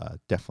accessories,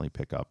 definitely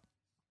pick up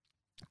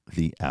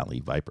the Alley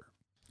Viper.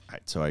 All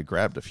right, so I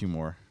grabbed a few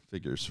more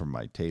figures from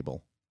my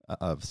table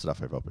of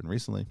stuff I've opened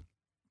recently.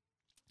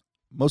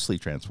 Mostly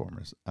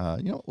Transformers.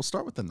 We'll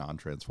start with the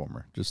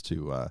non-Transformer just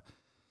to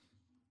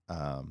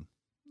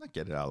not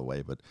get it out of the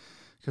way, but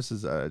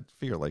because I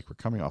figure like we're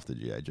coming off the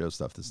G.I. Joe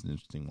stuff, this is an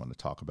interesting one to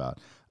talk about.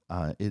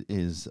 It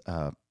is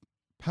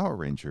Power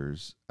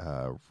Rangers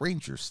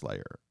Ranger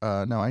Slayer.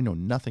 Now, I know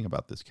nothing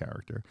about this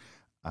character.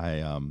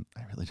 I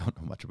really don't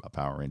know much about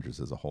Power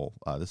Rangers as a whole.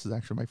 This is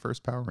actually my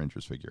first Power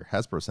Rangers figure.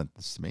 Hasbro sent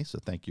this to me, so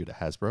thank you to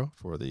Hasbro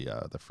for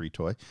the free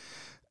toy.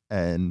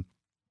 And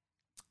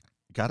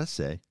gotta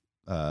say,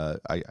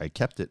 I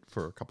kept it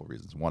for a couple of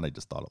reasons. One, I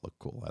just thought it looked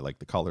cool. I like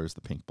the colors,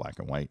 the pink, black,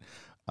 and white.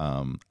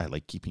 I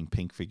like keeping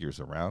pink figures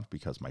around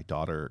because my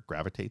daughter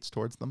gravitates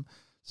towards them.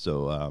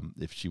 So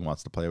if she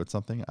wants to play with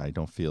something, I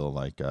don't feel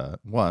like,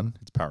 one,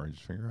 it's Power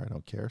Rangers figure, I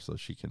don't care, so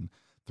she can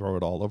throw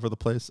it all over the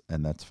place,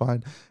 and that's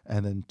fine.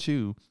 And then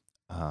two,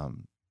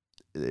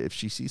 if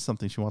she sees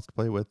something she wants to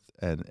play with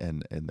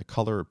and the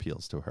color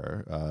appeals to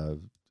her,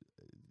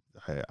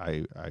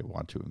 I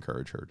want to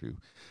encourage her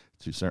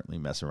to certainly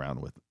mess around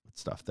with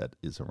stuff that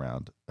is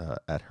around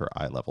at her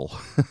eye level.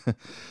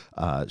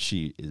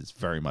 She is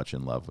very much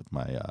in love with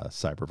my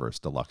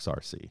Cyberverse Deluxe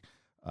RC.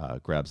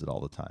 Grabs it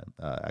all the time,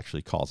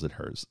 actually calls it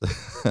hers,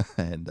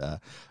 and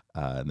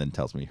then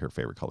tells me her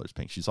favorite color is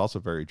pink. She's also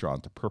very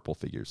drawn to purple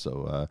figures,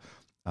 so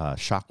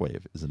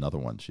Shockwave is another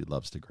one she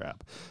loves to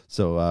grab.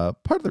 So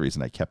part of the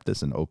reason I kept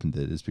this and opened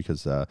it is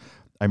because I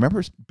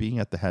remember being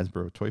at the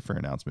Hasbro Toy Fair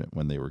announcement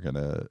when they were going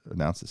to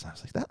announce this. I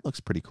was like, that looks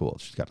pretty cool.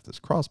 She's got this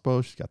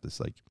crossbow. She's got this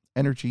like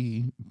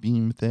energy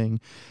beam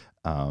thing.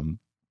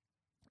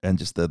 And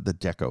just the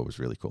deco was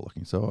really cool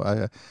looking.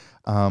 So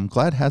I'm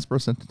glad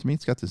Hasbro sent it to me.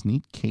 It's got this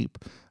neat cape.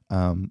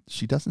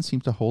 She doesn't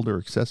seem to hold her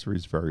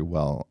accessories very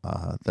well.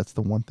 That's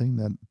the one thing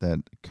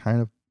that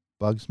kind of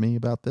bugs me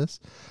about this,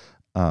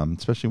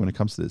 especially when it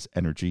comes to this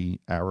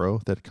energy arrow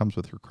that comes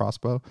with her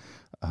crossbow.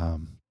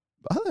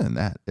 Other than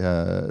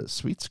that,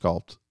 sweet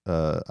sculpt.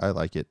 I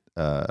like it.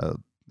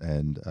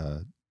 And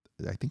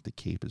I think the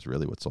cape is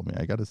really what sold me.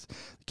 The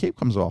cape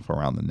comes off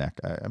around the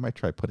neck. I might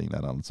try putting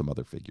that on some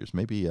other figures.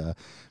 Maybe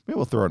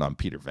we'll throw it on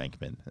Peter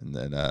Venkman and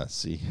then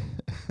see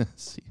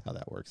how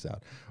that works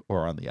out.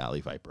 Or on the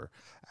Alley Viper.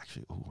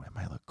 Actually, it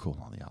might look cool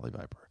on the Alley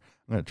Viper.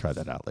 I'm going to try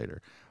that out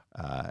later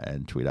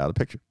and tweet out a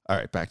picture. All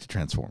right, back to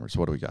Transformers.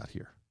 What do we got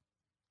here?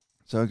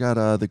 So I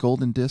got the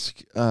Golden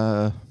Disc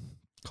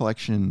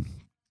collection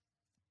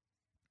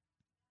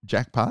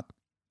Jackpot.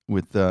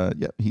 With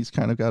he's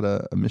kind of got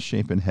a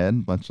misshapen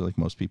head, much like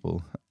most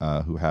people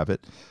who have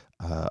it.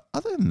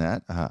 Other than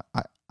that,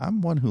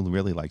 I'm one who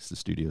really likes the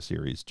Studio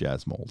Series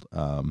Jazz mold.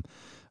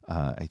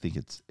 I think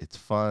it's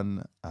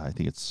fun. I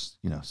think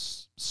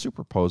it's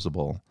super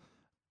posable,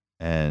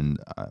 and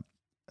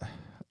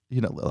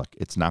look,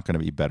 it's not going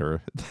to be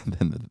better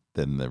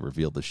than the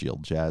Reveal the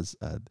Shield Jazz.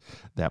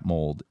 That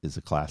mold is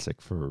a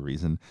classic for a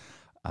reason.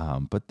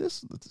 But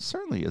this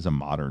certainly is a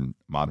modern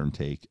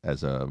take,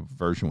 as a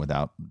version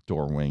without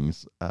door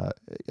wings.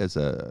 It's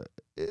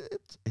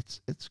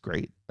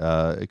great.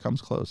 It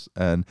comes close,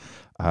 and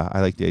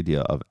I like the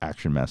idea of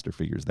Action Master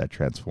figures that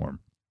transform.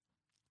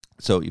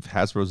 So if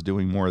Hasbro's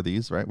doing more of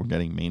these, right? We're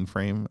getting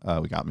Mainframe.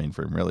 We got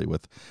Mainframe really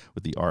with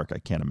the Arc. I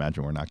can't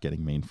imagine we're not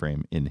getting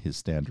Mainframe in his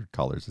standard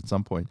colors at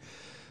some point.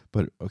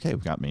 But okay,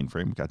 we've got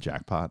Mainframe. We've got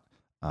Jackpot.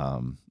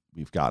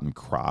 We've gotten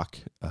Croc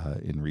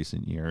in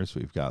recent years.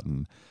 We've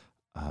gotten.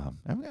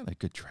 I've got a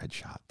good tread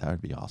shot. That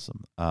would be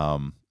awesome.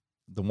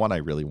 The one I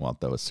really want,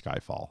 though, is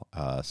Skyfall.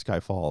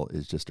 Skyfall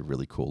is just a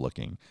really cool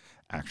looking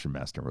Action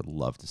Master. Would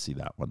love to see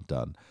that one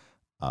done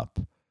up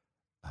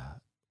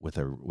with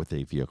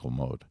a vehicle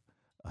mode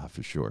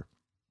for sure.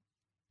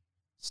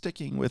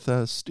 Sticking with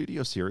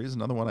Studio Series,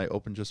 another one I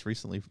opened just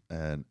recently,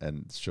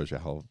 and shows you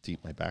how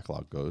deep my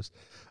backlog goes.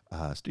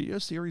 Studio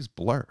Series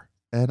Blur.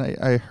 And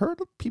I heard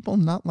of people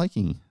not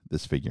liking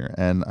this figure,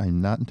 and I'm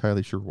not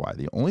entirely sure why.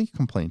 The only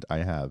complaint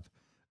I have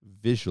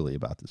visually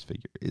about this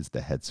figure is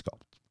the head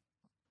sculpt.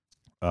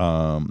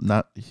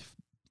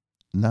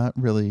 Not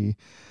really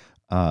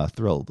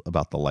thrilled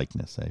about the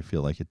likeness. I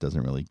feel like it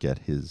doesn't really get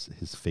his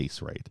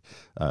face right.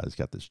 He's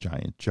got this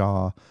giant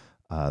jaw.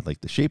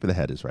 Like the shape of the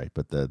head is right,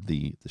 but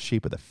the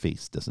shape of the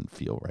face doesn't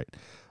feel right.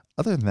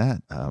 Other than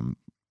that,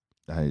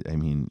 I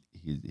mean,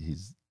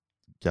 he's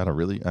got a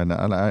really, and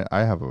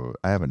I have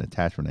an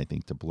attachment, I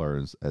think, to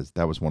Blurs, as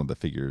that was one of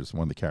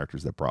the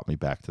characters that brought me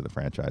back to the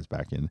franchise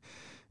back in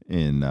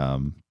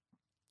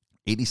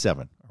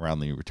 87, around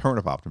the return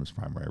of Optimus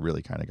Prime, where I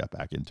really kind of got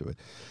back into it.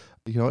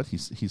 You know what?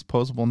 He's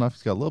posable enough.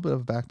 He's got a little bit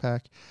of a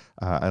backpack.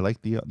 I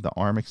like the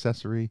arm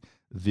accessory.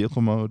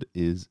 Vehicle mode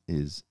is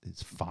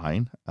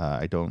fine.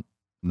 I don't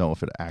know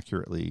if it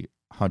accurately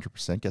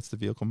 100% gets the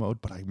vehicle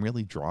mode, but I'm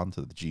really drawn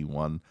to the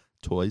G1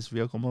 Toys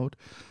vehicle mode.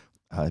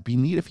 It'd be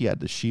neat if he had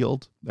the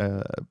shield,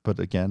 but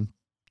again,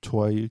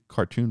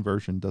 cartoon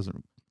version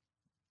doesn't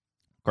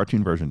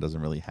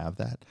really have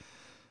that.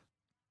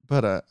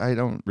 But I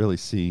don't really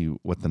see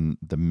what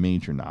the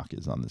major knock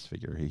is on this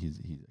figure. He's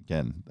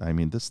again, I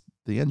mean,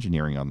 the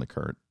engineering on the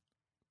current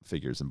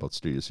figures in both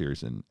Studio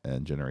Series and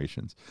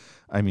Generations,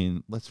 I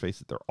mean, let's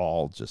face it, they're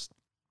all just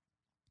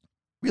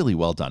really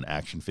well done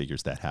action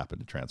figures that happen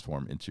to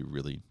transform into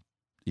really,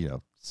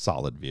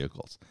 solid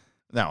vehicles.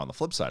 Now, on the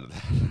flip side of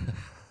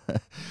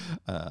that,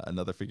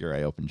 another figure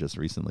I opened just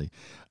recently,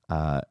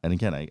 and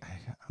again, I'm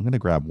going to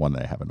grab one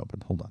that I haven't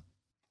opened. Hold on.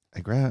 I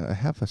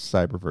have a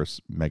Cyberverse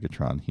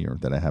Megatron here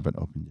that I haven't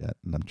opened yet,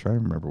 and I'm trying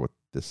to remember what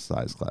this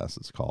size class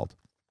is called.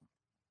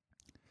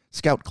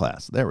 Scout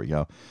class. There we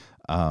go.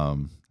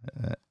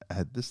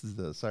 This is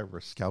the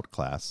Cyberverse Scout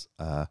class.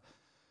 I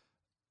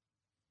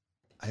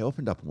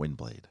opened up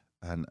Windblade,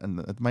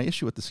 and my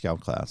issue with the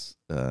Scout class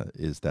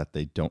is that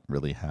they don't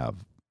really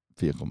have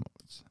vehicle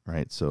modes,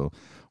 right? So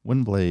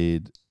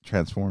Windblade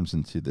transforms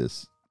into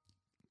this.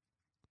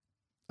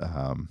 It's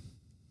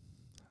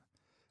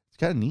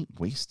got a neat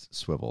waist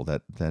swivel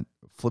that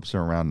flips her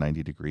around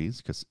 90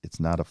 degrees because it's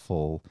not a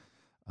full.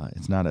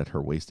 It's not at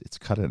her waist. It's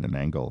cut at an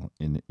angle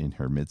in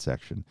her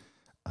midsection,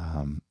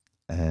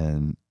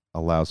 and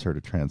allows her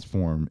to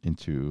transform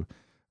into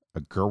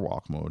a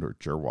Gerwalk mode or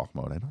Jerwalk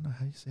mode. I don't know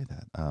how you say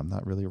that. I'm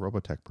not really a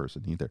Robotech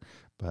person either,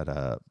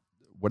 but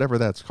whatever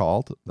that's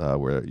called,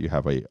 where you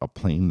have a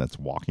plane that's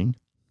walking,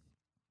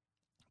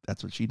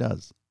 that's what she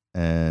does.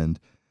 And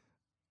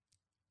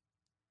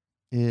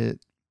it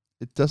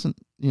doesn't,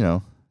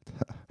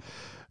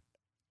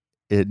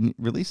 it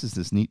releases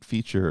this neat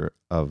feature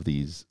of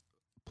these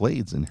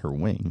blades in her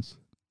wings,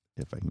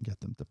 if I can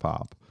get them to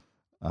pop.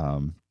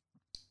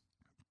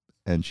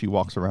 And she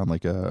walks around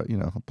like a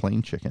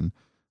plain chicken.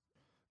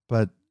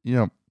 But,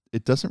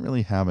 it doesn't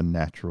really have a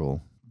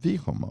natural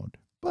vehicle mode.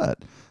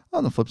 But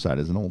on the flip side,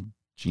 as an old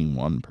Gene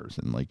 1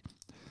 person, like,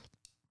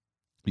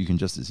 you can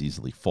just as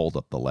easily fold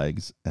up the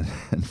legs and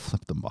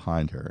flip them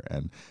behind her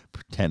and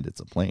pretend it's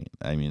a plane.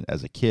 I mean,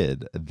 as a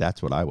kid,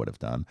 that's what I would have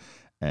done,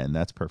 and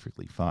that's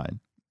perfectly fine.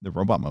 The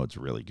robot mode's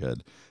really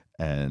good.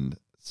 And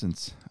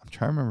since I'm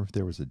trying to remember if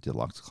there was a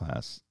deluxe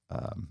class,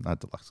 not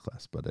deluxe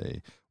class, but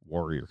a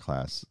warrior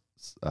class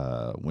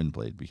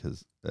Windblade,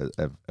 because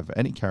of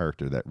any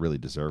character that really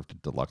deserved a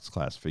deluxe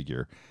class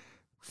figure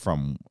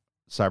from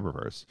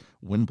Cyberverse,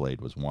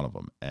 Windblade was one of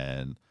them.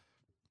 And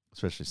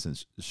especially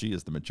since she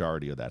is the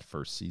majority of that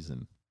first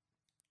season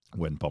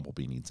when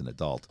Bumblebee needs an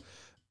adult.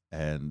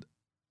 And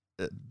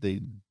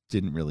they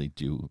didn't really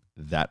do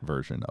that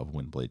version of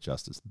Windblade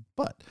justice.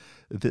 But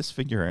this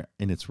figure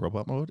in its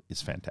robot mode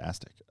is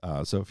fantastic.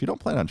 So if you don't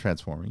plan on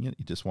transforming it,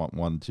 you just want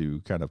one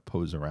to kind of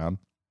pose around.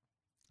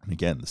 And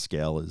again, the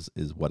scale is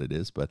what it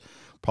is, but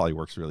probably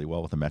works really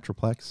well with a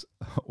Metroplex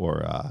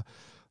or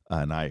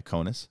an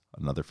Iaconus,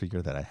 another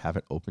figure that I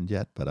haven't opened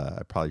yet, but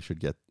I probably should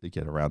get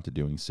around to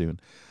doing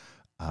soon.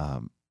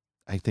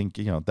 I think,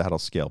 that'll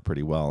scale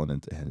pretty well.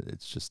 And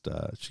it's just,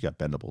 she got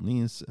bendable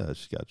knees.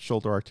 She's got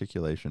shoulder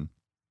articulation,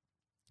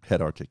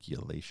 head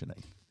articulation,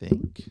 I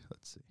think.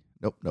 Let's see.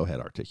 Nope, no head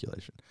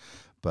articulation.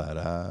 But,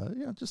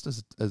 just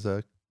as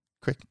a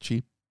quick,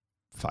 cheap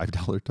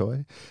 $5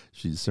 toy,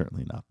 she's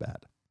certainly not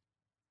bad.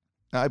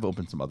 I've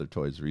opened some other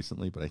toys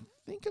recently, but I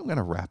think I'm going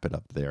to wrap it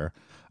up there.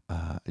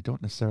 I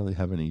don't necessarily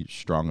have any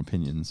strong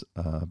opinions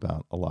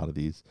about a lot of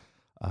these.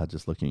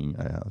 Just looking,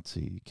 let's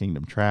see,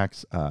 Kingdom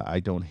Tracks. I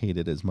don't hate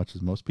it as much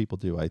as most people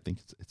do. I think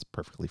it's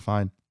perfectly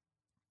fine.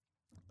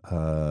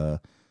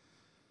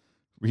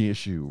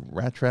 Reissue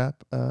Rat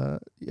Trap.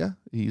 Yeah,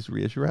 he's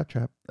reissue Rat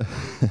Trap.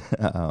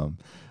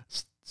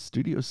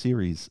 Studio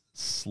Series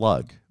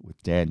Slug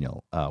with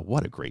Daniel.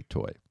 What a great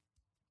toy.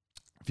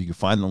 If you can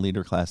find the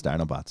leader class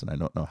Dinobots, and I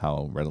don't know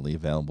how readily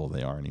available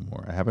they are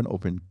anymore. I haven't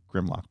opened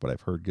Grimlock, but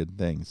I've heard good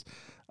things.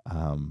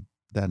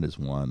 That is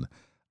one.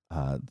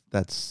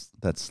 That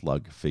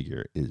Slug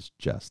figure is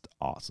just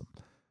awesome.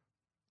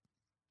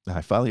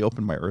 I finally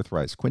opened my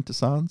Earthrise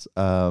Quintessons.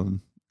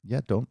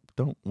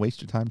 Don't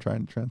waste your time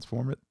trying to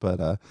transform it,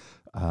 but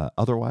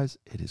otherwise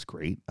it is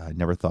great. I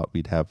never thought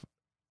we'd have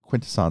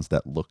Quintessons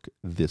that look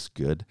this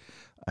good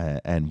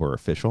and were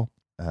official.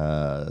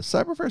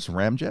 Cyberverse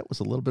Ramjet was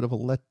a little bit of a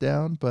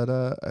letdown, but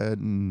a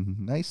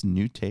nice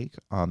new take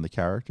on the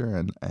character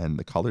and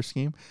the color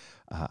scheme.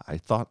 I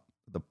thought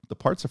the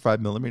parts are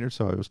 5mm,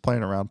 so I was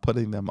playing around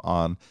putting them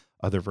on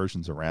other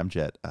versions of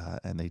Ramjet,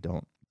 and they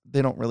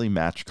don't really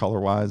match color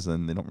wise,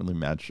 and they don't really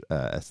match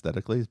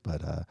aesthetically.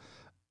 But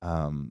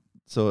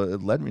so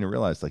it led me to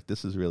realize, like,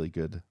 this is really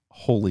good,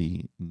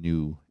 wholly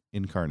new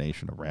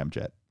incarnation of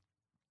Ramjet.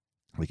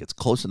 Like, it's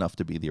close enough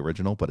to be the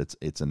original, but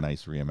it's a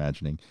nice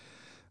reimagining.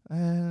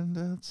 And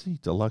let's see,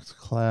 Deluxe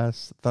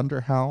Class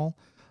Thunder Howl.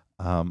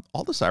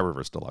 All the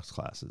Cyberverse Deluxe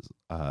classes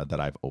that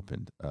I've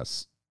opened,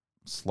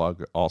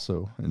 Slug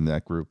also in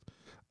that group,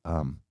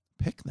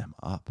 pick them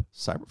up.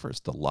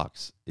 Cyberverse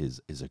Deluxe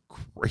is a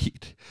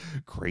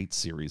great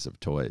series of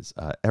toys.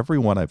 Every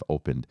one I've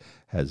opened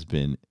has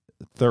been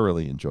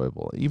thoroughly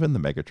enjoyable. Even the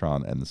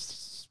Megatron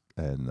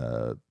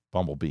and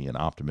Bumblebee and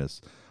Optimus,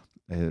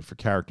 for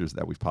characters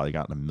that we've probably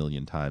gotten a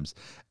million times.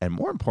 And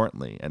more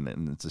importantly, and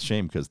it's a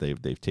shame because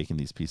they've taken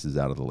these pieces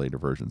out of the later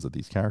versions of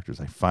these characters,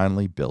 I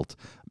finally built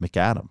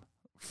McAdam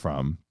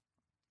from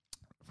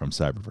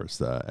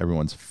Cyberverse,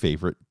 everyone's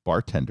favorite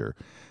bartender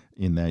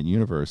in that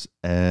universe,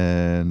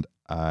 and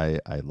I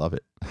love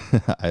it.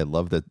 I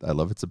love that. I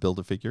love it's a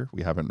Build-A-Figure.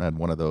 We haven't had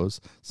one of those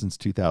since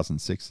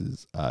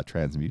 2006's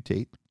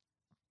Transmutate,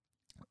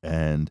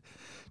 and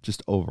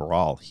just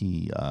overall,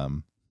 he's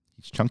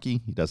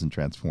chunky. He doesn't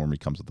transform. He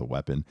comes with a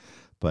weapon,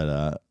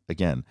 but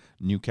again,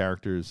 new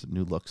characters,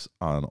 new looks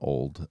on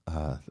old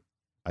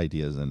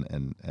ideas,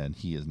 and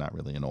he is not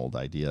really an old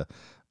idea.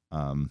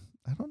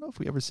 I don't know if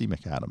we ever see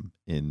McAdam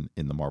in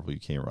the Marvel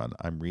UK run.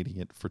 I'm reading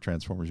it for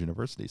Transformers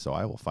University, so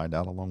I will find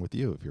out along with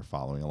you if you're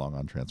following along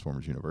on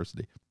Transformers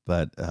University.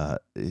 But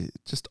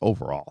just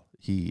overall,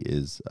 he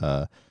is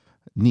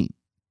neat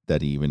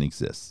that he even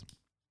exists.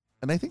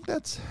 And I think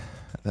that's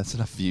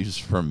enough views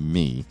from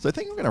me. So I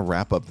think I'm going to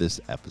wrap up this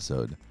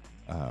episode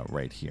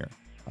right here.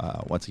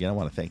 Once again, I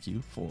want to thank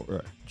you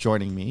for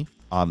joining me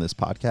on this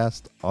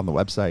podcast, on the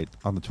website,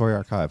 on the Toy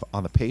Archive,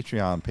 on the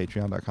Patreon,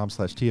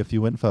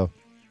 patreon.com/TFUinfo.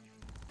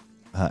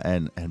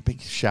 And big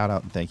shout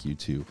out and thank you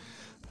to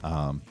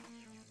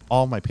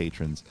all my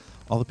patrons,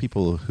 all the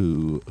people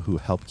who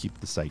help keep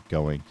the site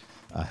going,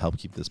 help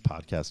keep this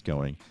podcast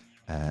going,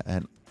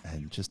 and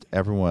just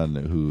everyone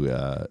who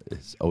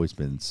has always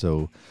been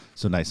so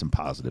nice and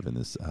positive in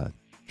this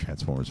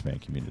Transformers fan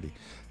community.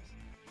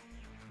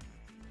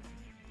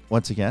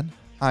 Once again,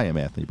 I am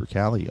Anthony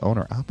Bricali,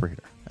 owner,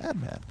 operator, and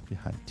man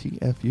behind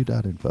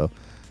TFU.info.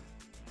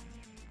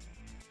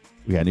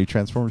 We got new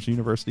Transformers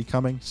University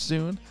coming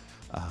soon.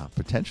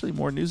 Potentially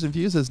more news and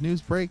views as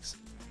news breaks.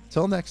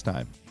 Till next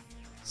time.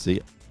 See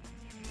ya.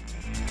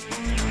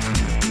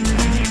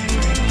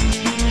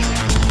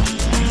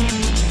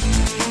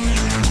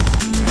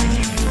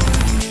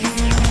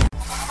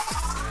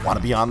 Want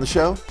to be on the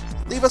show?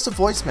 Leave us a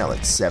voicemail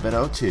at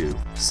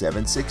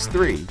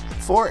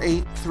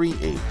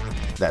 702-763-4838.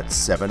 That's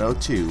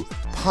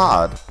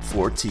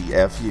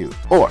 702-POD-4TFU.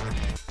 Or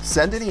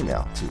send an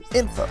email to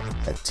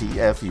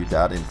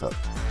info@tfu.info.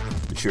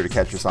 Be sure to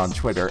catch us on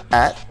Twitter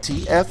at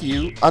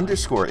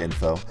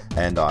TFU_info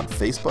and on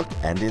Facebook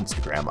and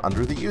Instagram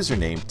under the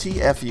username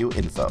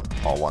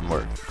TFUinfo, all one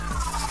word.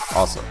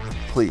 Also,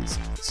 please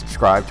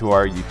subscribe to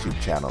our YouTube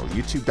channel,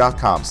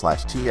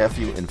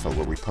 youtube.com/TFUinfo,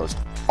 where we post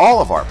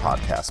all of our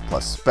podcasts,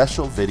 plus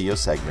special video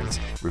segments,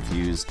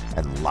 reviews,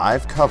 and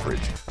live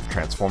coverage of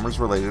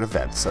Transformers-related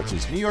events such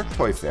as New York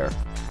Toy Fair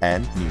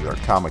and New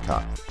York Comic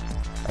Con.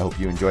 I hope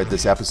you enjoyed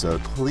this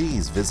episode.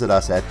 Please visit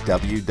us at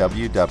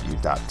www.tfu.info,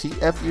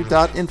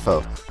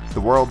 the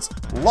world's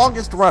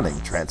longest-running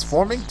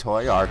Transforming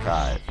Toy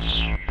Archive.